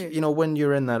I think, when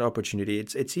you're in that opportunity,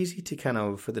 it's easy to kind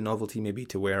of, for the novelty maybe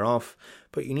to wear off,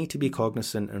 but you need to be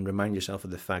cognizant and remind yourself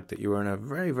of the fact that you are in a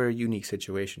very, very unique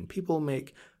situation. People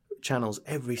make channels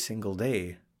every single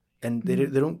day, and they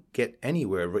don't get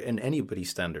anywhere in anybody's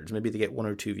standards. Maybe they get 1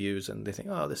 or 2 views and they think,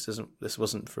 this isn't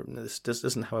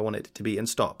how I want it to be, and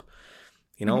stop.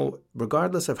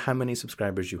 Regardless of how many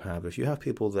subscribers you have, if you have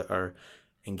people that are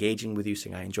engaging with you,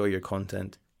 saying, I enjoy your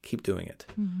content, keep doing it.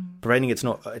 Providing it's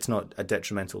not a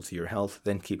detrimental to your health,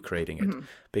 then keep creating it,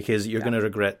 because you're going to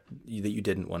regret that you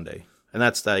didn't one day. And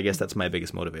I guess that's my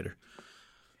biggest motivator.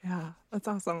 Yeah, that's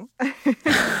awesome.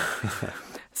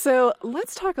 So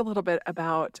let's talk a little bit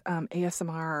about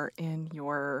ASMR in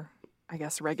your, I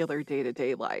guess, regular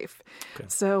day-to-day life. Okay.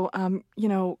 So,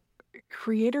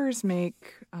 creators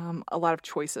make a lot of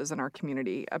choices in our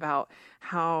community about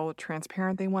how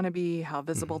transparent they want to be, how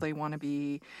visible they want to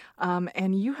be.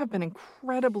 And you have been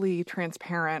incredibly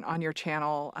transparent on your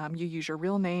channel. You use your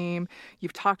real name.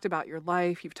 You've talked about your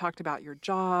life. You've talked about your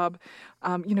job.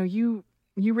 You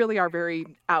really are very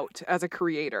out as a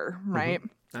creator, right?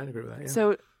 I'd agree with that, yeah.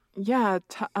 So,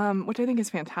 which I think is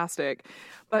fantastic.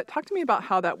 But talk to me about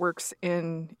how that works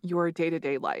in your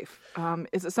day-to-day life.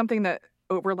 Is it something that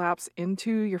overlaps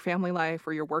into your family life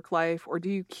or your work life, or do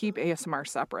you keep ASMR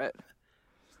separate?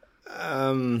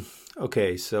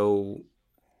 Okay, so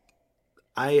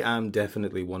I am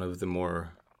definitely one of the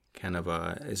more kind of,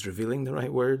 is revealing the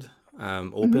right word?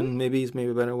 Open, maybe is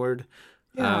maybe a better word.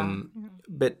 Yeah.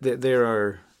 But there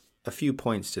are a few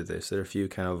points to this. There are a few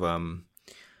kind of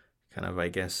I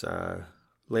guess,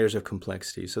 layers of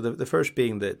complexity. So the first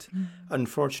being that,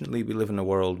 unfortunately, we live in a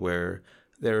world where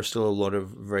there are still a lot of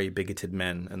very bigoted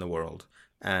men in the world,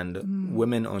 and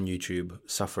women on YouTube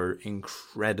suffer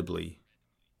incredibly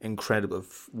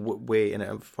way in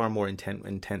a far more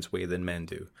intense way than men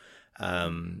do.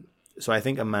 So I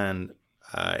think a man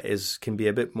can be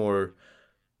a bit more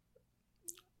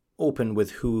open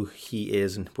with who he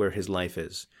is and where his life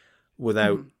is,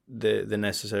 without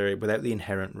without the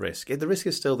inherent risk. The risk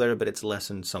is still there, but it's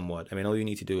lessened somewhat. I mean, all you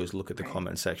need to do is look at the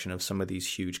comment section of some of these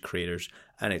huge creators,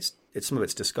 and it's some of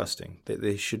it's disgusting.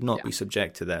 They should not be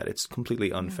subject to that. It's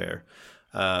completely unfair.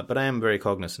 But I am very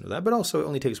cognizant of that. But also, it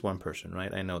only takes one person,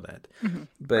 right? I know that.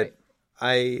 But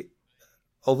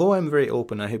although I'm very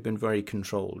open, I have been very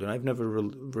controlled, and I've never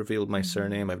revealed my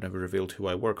surname. I've never revealed who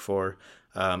I work for.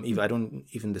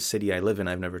 Even the city I live in,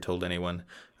 I've never told anyone.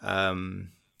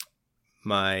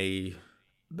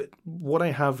 But what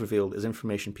I have revealed is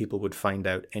information people would find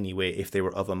out anyway if they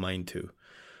were of a mind to.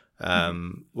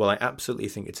 Well, I absolutely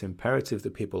think it's imperative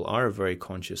that people are very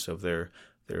conscious of their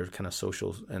kind of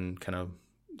social and kind of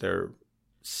their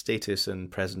status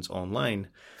and presence online.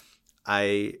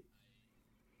 I'm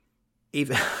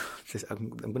going to say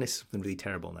something really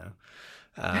terrible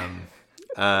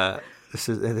now. This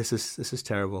is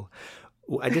terrible.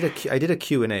 I did a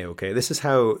Q&A, okay? This is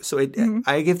how, so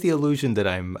I give the illusion that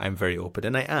I'm very open,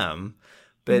 and I am,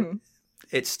 but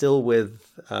it's still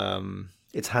with,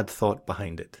 it's had thought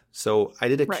behind it. So I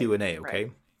did a Q&A,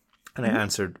 okay? And I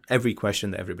answered every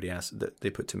question that everybody asked, that they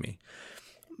put to me.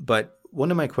 But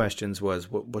one of my questions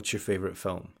was, what's your favorite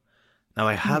film? Now,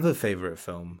 I have a favorite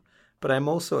film, but I'm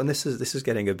also, and this is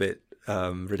getting a bit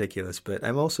ridiculous, but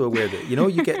I'm also aware that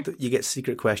you get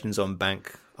secret questions on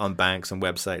banks and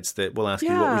websites that will ask you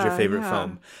what was your favorite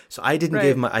film. So I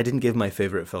didn't give my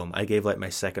favorite film. I gave like my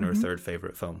second or third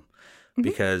favorite film,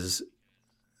 because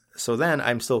so then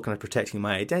I'm still kind of protecting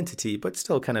my identity, but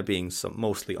still kind of being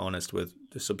mostly honest with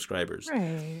the subscribers.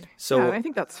 Right. So I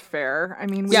think that's fair. I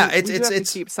mean, we have to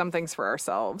keep some things for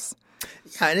ourselves.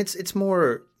 Yeah, and it's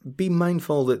more, be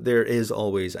mindful that there is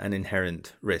always an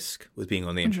inherent risk with being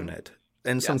on the internet.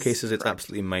 In some cases, it's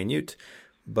absolutely minute,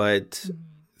 but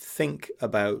think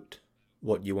about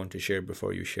what you want to share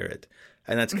before you share it.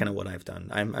 And that's kind of what I've done.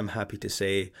 I'm happy to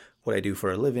say what I do for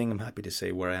a living. I'm happy to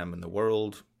say where I am in the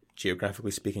world,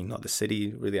 geographically speaking, not the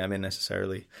city really I'm in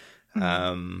necessarily.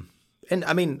 And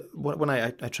I mean, when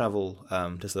I travel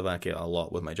to Slovakia a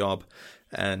lot with my job,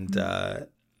 and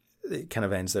it kind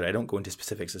of ends there. I don't go into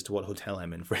specifics as to what hotel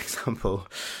I'm in, for example.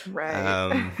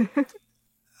 Right.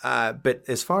 But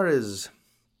as far as,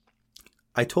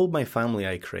 I told my family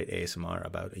I create ASMR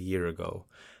about a year ago,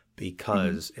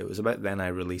 because it was about then I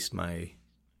released my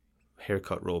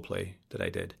haircut roleplay that I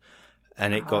did.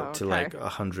 And it got to like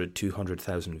 100,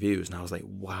 200,000 views. And I was like,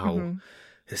 wow,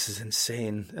 this is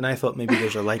insane. And I thought maybe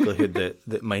there's a likelihood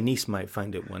that my niece might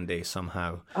find it one day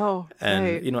somehow.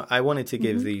 And, I wanted to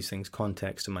give these things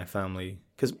context to my family,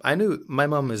 because I knew my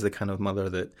mom is the kind of mother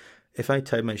that if I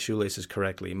tied my shoelaces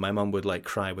correctly, my mom would like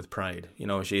cry with pride.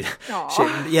 My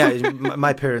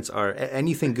parents are,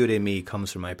 anything good in me comes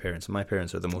from my parents. My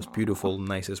parents are the most beautiful,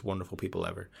 nicest, wonderful people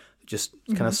ever. Just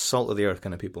kind of salt of the earth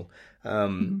kind of people.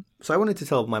 So I wanted to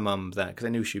tell my mom that, because I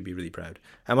knew she'd be really proud.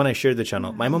 And when I shared the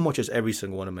channel, my mom watches every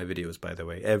single one of my videos, by the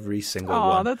way, every single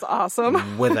one. Oh, that's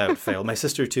awesome. Without fail. My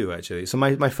sister too, actually. So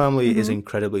my family is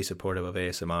incredibly supportive of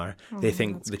ASMR. They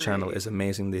think the channel is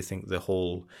amazing. They think the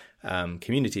whole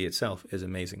community itself is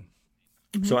amazing.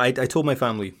 So I told my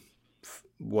family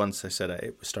once I said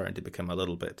it was starting to become a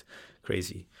little bit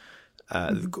crazy.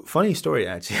 Funny story,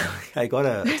 actually. I got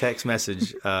a text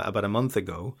message about a month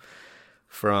ago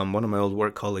from one of my old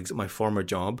work colleagues at my former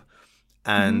job,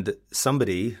 and I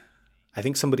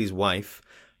think somebody's wife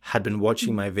had been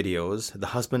watching my videos. The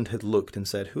husband had looked and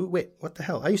said, wait, what the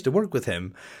hell? I used to work with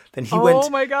him. Then he went. Oh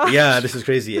my gosh. Yeah, this is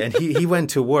crazy. And he went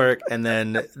to work, and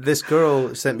then this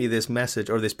girl sent me this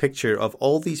message or this picture of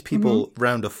all these people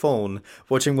round a phone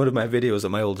watching one of my videos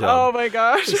at my old job. Oh my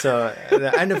gosh. So,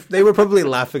 and they were probably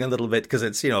laughing a little bit, because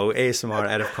it's, ASMR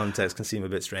out of context can seem a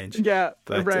bit strange. Yeah.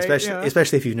 But right,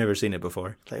 especially if you've never seen it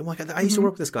before. Like, oh my God, I used to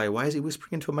work with this guy. Why is he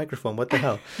whispering into a microphone? What the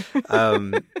hell?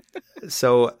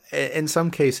 So in some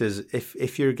cases,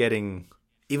 if you're getting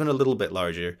even a little bit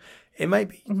larger, it might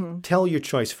be tell your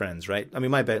choice friends, right? I mean,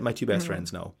 my two best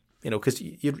friends know, because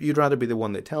you'd rather be the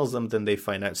one that tells them than they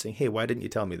find out saying, hey, why didn't you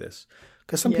tell me this?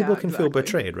 Because some people can feel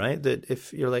betrayed, right? That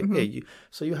if you're like, hey,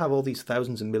 so you have all these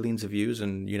thousands and millions of views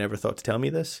and you never thought to tell me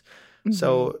this?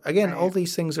 So again, all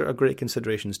these things are great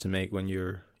considerations to make when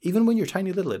you're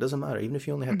tiny little. It doesn't matter, even if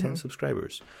you only have 10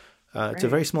 subscribers. It's a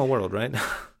very small world, right?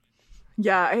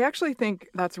 Yeah, I actually think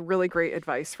that's really great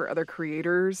advice for other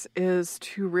creators is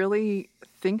to really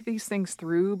think these things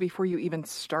through before you even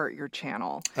start your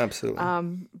channel.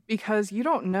 Absolutely. Because you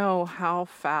don't know how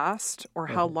fast or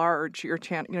how large your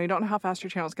channel, you don't know how fast your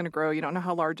channel is going to grow. You don't know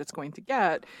how large it's going to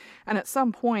get. And at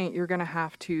some point, you're going to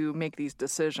have to make these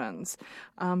decisions.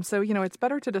 So, it's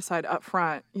better to decide up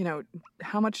front,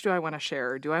 how much do I want to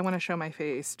share? Do I want to show my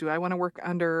face? Do I want to work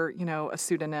under, a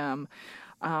pseudonym?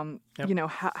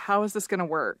 How is this going to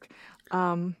work?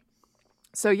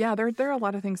 So yeah, there are a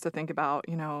lot of things to think about,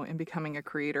 in becoming a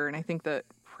creator. And I think that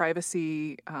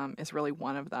privacy is really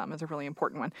one of them, is a really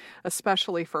important one,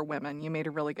 especially for women. You made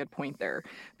a really good point there,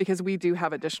 because we do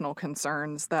have additional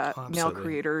concerns that male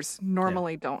creators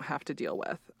normally don't have to deal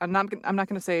with. I'm not going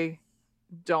to say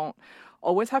don't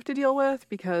always have to deal with,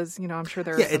 because, I'm sure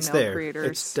there are some male creators.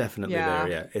 It's definitely there.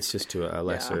 Yeah. It's just to a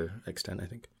lesser extent, I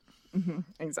think. Mm-hmm.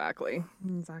 Exactly.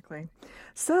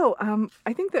 So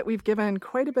I think that we've given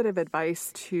quite a bit of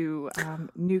advice to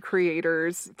new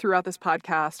creators throughout this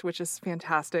podcast, which is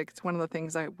fantastic. It's one of the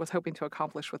things I was hoping to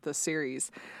accomplish with this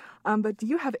series. But do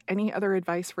you have any other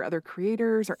advice for other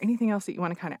creators, or anything else that you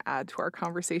want to kind of add to our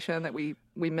conversation that we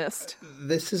missed?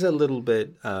 This is a little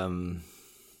bit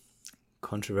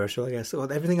controversial, I guess. Well,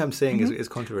 everything I'm saying is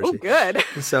controversial. Oh, good.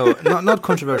 So not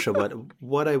controversial, but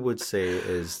what I would say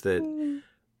is that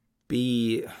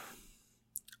be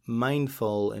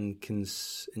mindful and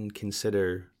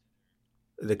consider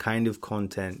the kind of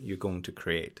content you're going to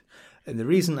create. And the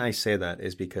reason I say that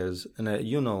is because, and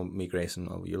you know me, Grayson,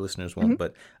 or your listeners won't,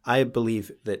 but I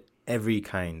believe that every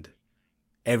kind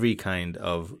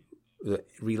of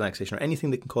relaxation or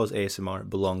anything that can cause ASMR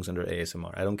belongs under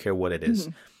ASMR. I don't care what it is.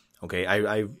 Okay,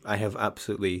 I have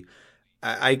absolutely...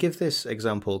 I give this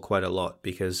example quite a lot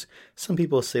because some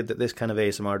people say that this kind of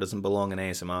ASMR doesn't belong in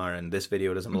ASMR and this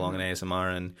video doesn't belong in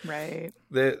ASMR. And right.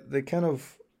 The kind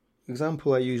of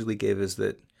example I usually give is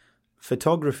that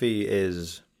photography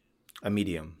is a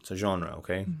medium. It's a genre,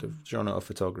 okay? The genre of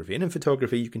photography. And in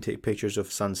photography, you can take pictures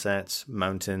of sunsets,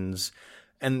 mountains,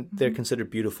 and they're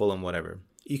considered beautiful and whatever.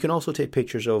 You can also take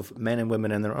pictures of men and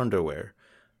women in their underwear.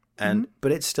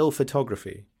 But it's still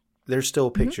photography. They're still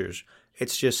pictures.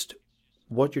 It's just...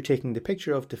 what you're taking the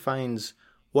picture of defines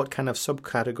what kind of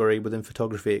subcategory within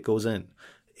photography it goes in.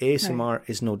 ASMR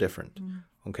is no different.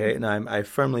 Okay, and I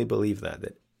firmly believe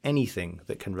that anything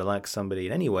that can relax somebody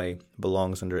in any way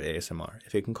belongs under ASMR.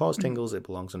 If it can cause tingles, it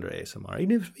belongs under ASMR.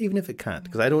 Even if it can't,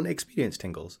 because I don't experience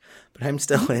tingles, but I'm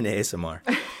still in ASMR.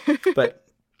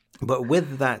 But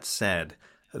with that said,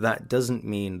 that doesn't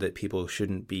mean that people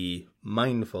shouldn't be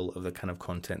mindful of the kind of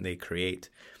content they create.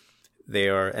 They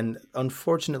are, and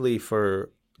unfortunately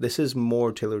this is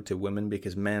more tailored to women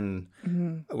because men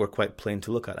were quite plain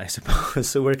to look at, I suppose.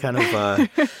 So we're kind of,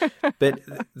 but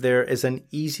there is an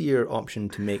easier option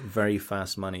to make very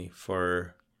fast money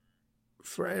for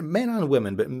men and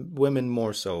women, but women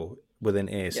more so within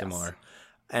ASMR. Yes.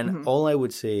 And all I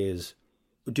would say is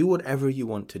do whatever you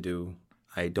want to do.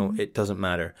 It doesn't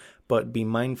matter, but be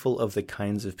mindful of the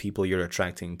kinds of people you're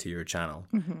attracting to your channel.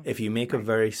 If you make a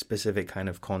very specific kind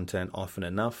of content often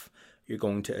enough, you're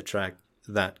going to attract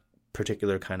that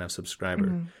particular kind of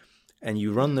subscriber. And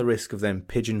you run the risk of them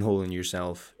pigeonholing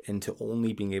yourself into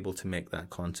only being able to make that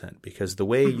content. Because the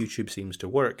way YouTube seems to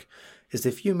work is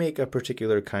if you make a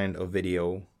particular kind of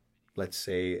video, let's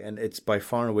say, and it's by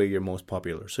far and away your most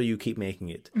popular, so you keep making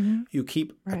it. You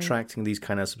keep attracting these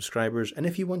kind of subscribers. And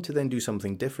if you want to then do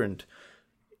something different,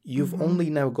 you've only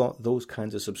now got those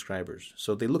kinds of subscribers.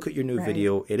 So they look at your new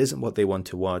video, it isn't what they want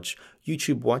to watch.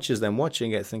 YouTube watches them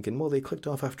watching it thinking, well, they clicked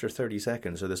off after 30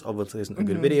 seconds, so this obviously isn't a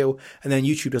good video. And then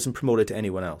YouTube doesn't promote it to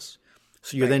anyone else.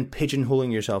 So you're then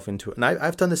pigeonholing yourself into it. And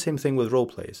I've done the same thing with role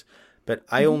plays, but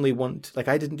I only want,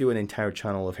 I didn't do an entire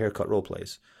channel of haircut role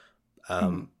plays.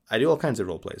 I do all kinds of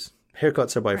role plays.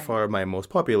 Haircuts are by far my most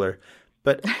popular,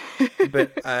 but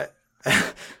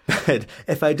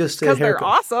if I just because they're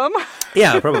awesome.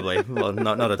 Yeah, probably. Well,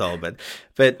 not at all, but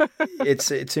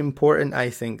it's important. I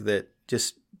think that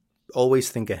just always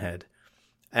think ahead,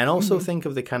 and also think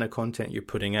of the kind of content you're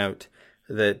putting out.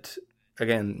 That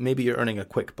again, maybe you're earning a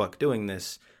quick buck doing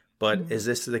this, but is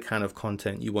this the kind of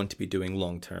content you want to be doing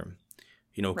long term?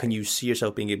 Can you see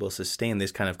yourself being able to sustain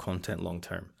this kind of content long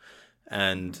term?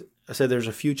 And I said there's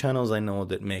a few channels I know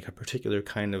that make a particular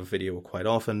kind of video quite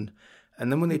often,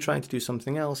 and then when they try to do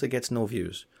something else, it gets no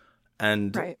views,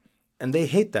 and they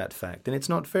hate that fact, and it's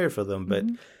not fair for them. But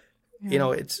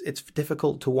it's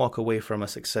difficult to walk away from a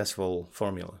successful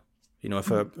formula. If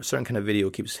a certain kind of video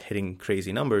keeps hitting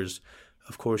crazy numbers,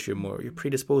 of course you're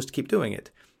predisposed to keep doing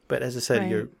it. But as I said, Right.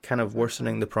 you're kind of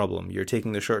worsening the problem. You're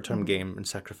taking the short-term game and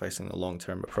sacrificing the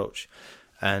long-term approach.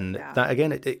 And that,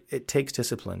 again, it takes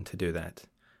discipline to do that.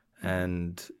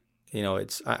 And, you know,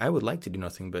 I would like to do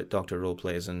nothing but doctor role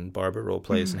plays and barber role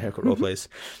plays and haircut role plays.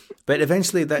 But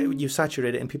eventually that you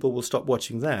saturate it and people will stop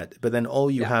watching that. But then all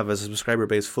you have is a subscriber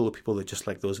base full of people that just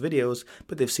like those videos,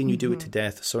 but they've seen you do it to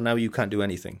death. So now you can't do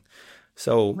anything.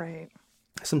 So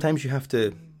sometimes you have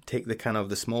to take the kind of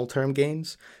the small term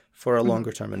gains for a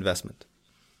longer term investment.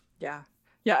 Yeah.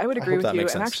 Yeah, I would agree with you.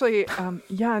 And actually,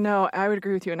 I would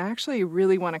agree with you. And I actually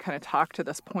really want to kind of talk to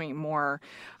this point more,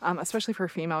 especially for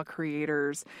female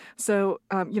creators. So,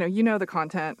 you know the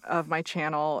content of my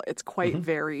channel. It's quite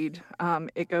varied.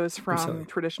 It goes from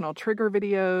traditional trigger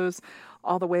videos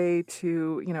all the way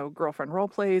to, you know, girlfriend role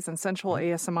plays and sensual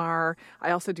ASMR. I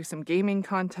also do some gaming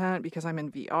content because I'm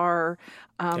in VR.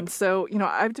 So, you know,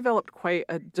 I've developed quite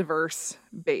a diverse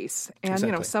base. And,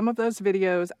 you know, some of those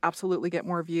videos absolutely get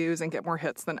more views and get more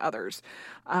hits than others.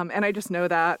 And I just know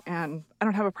that. And I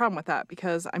don't have a problem with that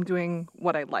because I'm doing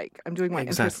what I like. I'm doing what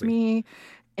interests me.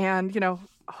 And, you know,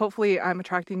 hopefully I'm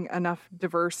attracting enough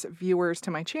diverse viewers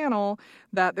to my channel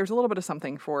that there's a little bit of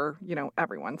something for, you know,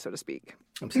 everyone, so to speak.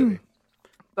 Absolutely.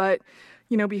 But,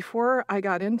 you know, before I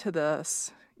got into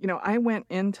this, you know, I went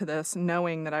into this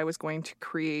knowing that I was going to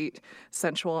create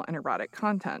sensual and erotic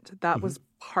content. That was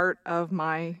part of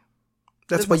my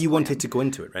That's why you wanted to go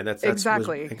into it, right? That's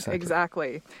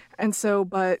exactly. And so,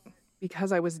 but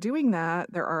because I was doing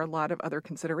that, there are a lot of other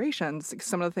considerations.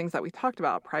 Some of the things that we talked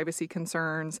about, privacy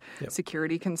concerns,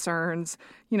 security concerns,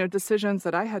 you know, decisions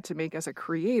that I had to make as a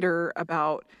creator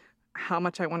about how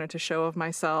much I wanted to show of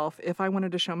myself, if I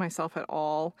wanted to show myself at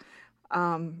all,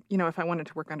 you know, if I wanted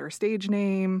to work under a stage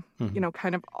name, you know,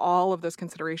 kind of all of those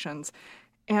considerations.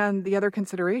 And the other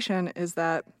consideration is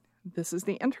that this is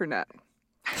the internet.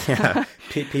 Yeah,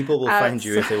 people will find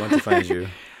you if they want to find you.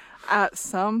 At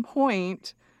some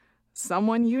point,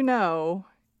 someone you know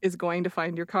is going to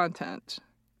find your content.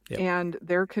 And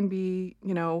there can be,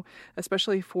 you know,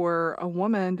 especially for a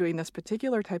woman doing this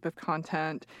particular type of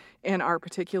content in our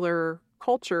particular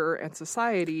culture and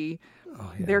society,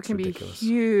 there can be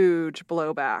huge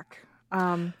blowback.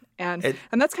 And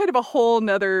that's kind of a whole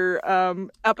nother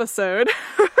episode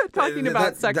talking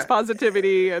about sex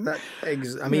positivity. And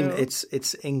I mean,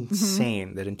 it's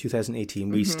insane that in 2018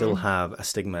 we still have a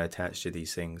stigma attached to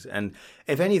these things. And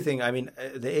if anything, I mean,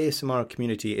 the ASMR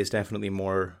community is definitely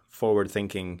more forward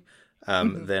thinking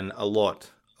than a lot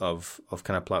of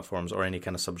kind of platforms or any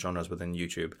kind of subgenres within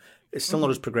YouTube. It's still not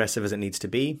as progressive as it needs to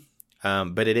be.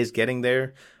 But it is getting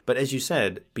there. But as you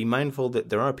said, be mindful that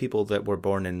there are people that were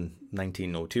born in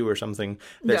 1902 or something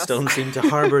that still seem to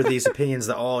harbor these opinions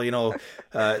that,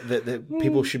 that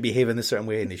people should behave in a certain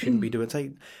way and they shouldn't be doing it. It's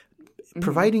like,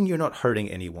 providing you're not hurting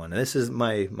anyone, and this is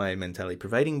my mentality,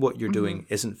 providing what you're doing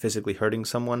isn't physically hurting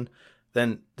someone,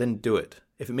 then do it.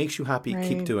 If it makes you happy,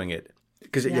 keep doing it.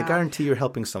 Because you guarantee you're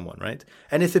helping someone, right?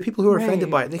 And if the people who are offended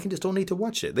by it, they can just don't need to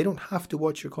watch it. They don't have to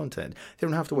watch your content. They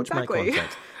don't have to watch my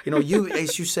content. You know,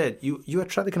 as you said, you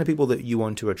attract the kind of people that you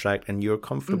want to attract and you're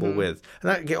comfortable with.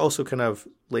 And that also kind of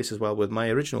laces well with my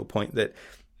original point that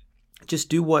just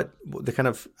do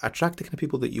attract the kind of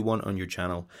people that you want on your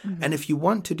channel. And if you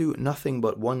want to do nothing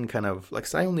but one kind of,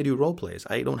 like, I only do role plays.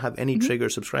 I don't have any trigger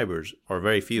subscribers or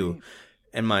very few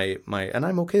in my and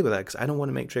I'm okay with that because I don't want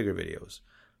to make trigger videos.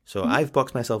 So I've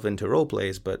boxed myself into role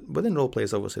plays, but within role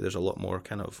plays, obviously, there's a lot more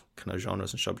kind of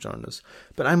genres and subgenres.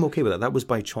 But I'm okay with that. That was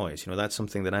by choice. You know, that's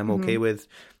something that I'm okay with.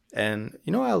 And,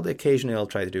 you know, I'll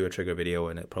try to do a trigger video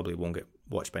and it probably won't get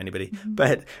watched by anybody.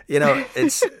 But, you know,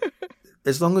 it's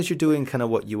as long as you're doing kind of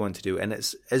what you want to do. And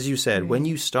it's, as you said, when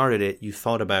you started it, you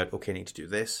thought about, okay, I need to do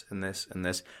this and this and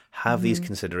this. Have these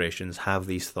considerations, have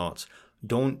these thoughts.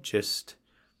 Don't just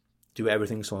do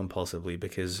everything so impulsively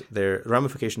because their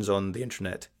ramifications on the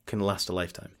internet can last a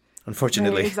lifetime,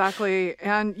 unfortunately. Right, exactly.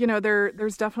 And, you know,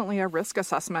 there's definitely a risk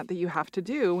assessment that you have to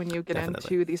do when you get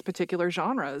into these particular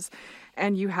genres.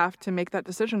 And you have to make that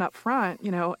decision up front,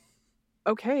 you know,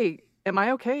 okay, am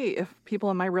I okay if people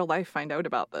in my real life find out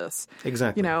about this?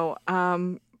 Exactly. You know,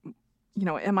 am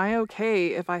I okay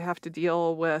if I have to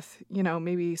deal with, you know,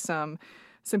 maybe some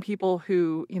people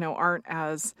who, you know, aren't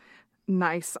as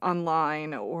nice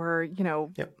online or, you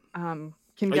know,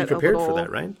 can get a little... Are you prepared for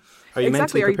that, right? Are you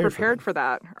prepared for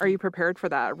that? Are you prepared for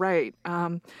that? Right.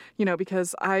 You know,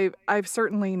 because I've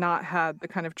certainly not had the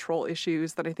kind of troll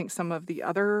issues that I think some of the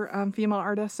other female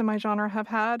artists in my genre have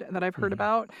had that I've heard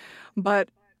about, but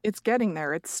it's getting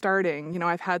there. It's starting. You know,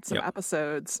 I've had some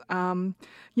episodes,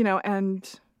 you know,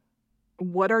 and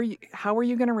how are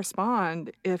you going to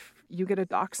respond if you get a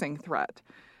doxing threat?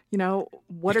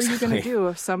 what are you going to do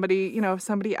if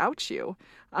somebody outs you,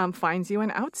 finds you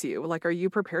and outs you? Like, are you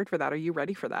prepared for that? Are you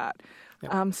ready for that?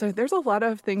 Yep. So there's a lot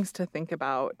of things to think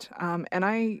about. And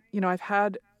I've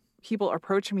had people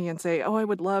approach me and say, oh, I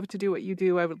would love to do what you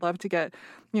do. I would love to do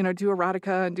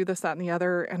erotica and do this, that, and the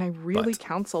other. And I really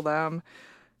counsel them.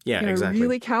 Yeah, exactly.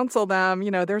 Really counsel them.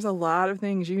 There's a lot of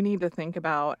things you need to think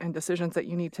about and decisions that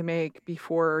you need to make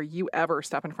before you ever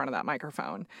step in front of that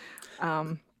microphone.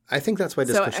 I think that's why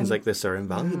discussions like this are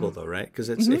invaluable, though, right? Because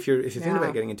it's if you're thinking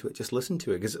about getting into it, just listen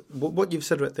to it. Because what you've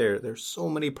said right there's so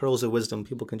many pearls of wisdom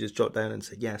people can just jot down and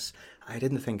say, yes, I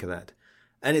didn't think of that.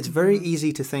 And it's very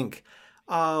easy to think,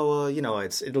 oh, well,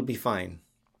 it'll be fine.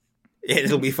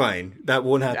 It'll be fine. That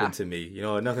won't happen to me.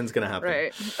 Nothing's going to happen.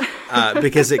 Right.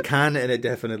 Because it can, and it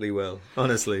definitely will,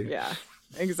 honestly. Yeah,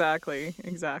 exactly.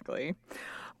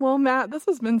 Well, Matt, this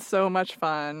has been so much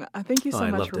fun. Thank you so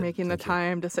much for making the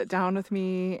time to sit down with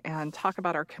me and talk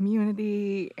about our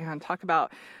community and talk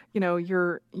about,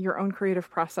 your own creative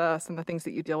process and the things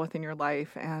that you deal with in your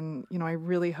life. And, I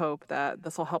really hope that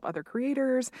this will help other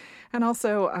creators and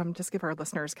also just give our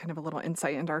listeners kind of a little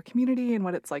insight into our community and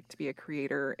what it's like to be a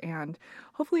creator, and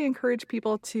hopefully encourage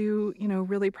people to,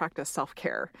 really practice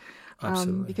self-care.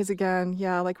 Absolutely. Because again,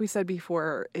 like we said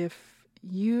before, if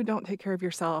you don't take care of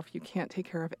yourself, you can't take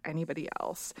care of anybody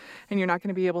else. And you're not going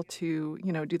to be able to,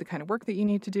 do the kind of work that you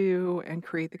need to do and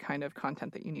create the kind of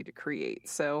content that you need to create.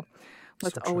 So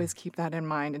let's always keep that in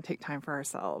mind and take time for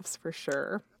ourselves, for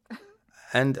sure.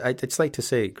 And I'd just like to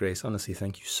say, Grace, honestly,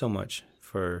 thank you so much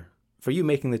for you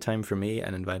making the time for me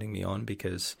and inviting me on,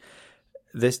 because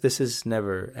this is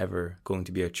never, ever going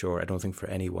to be a chore, I don't think, for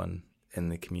anyone in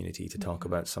the community to talk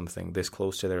about something this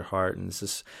close to their heart. And this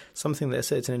is something that's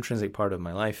it's an intrinsic part of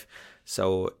my life.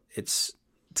 So it's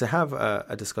to have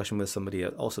a discussion with somebody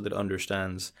also that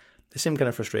understands the same kind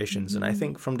of frustrations. And I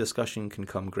think from discussion can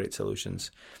come great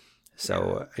solutions.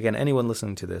 So again, anyone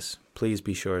listening to this, please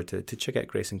be sure to check out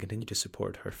Grace and continue to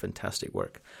support her fantastic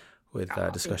work with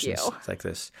discussions like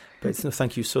this. But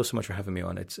thank you so much for having me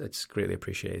on. It's greatly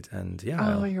appreciated. And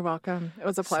you're welcome. It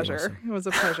was a pleasure. Awesome. It was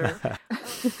a pleasure.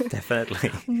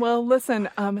 Definitely. Well, listen,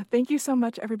 thank you so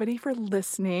much, everybody, for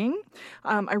listening.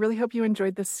 I really hope you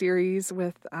enjoyed this series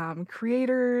with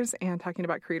creators and talking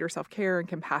about creator self-care and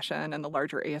compassion and the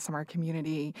larger ASMR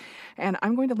community. And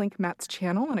I'm going to link Matt's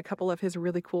channel and a couple of his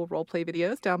really cool roleplay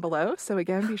videos down below. So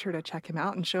again, be sure to check him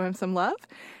out and show him some love.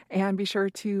 And be sure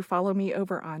to follow me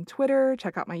over on Twitter,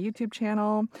 check out my YouTube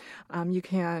channel. You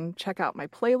can check out my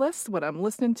playlists, what I'm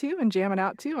listening to and jamming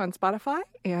out to on Spotify,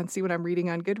 and see what I'm reading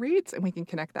on Goodreads, and we can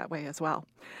connect that way as well.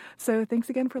 So thanks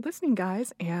again for listening,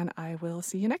 guys, and I will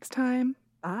see you next time.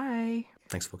 Bye.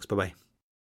 Thanks, folks. Bye-bye.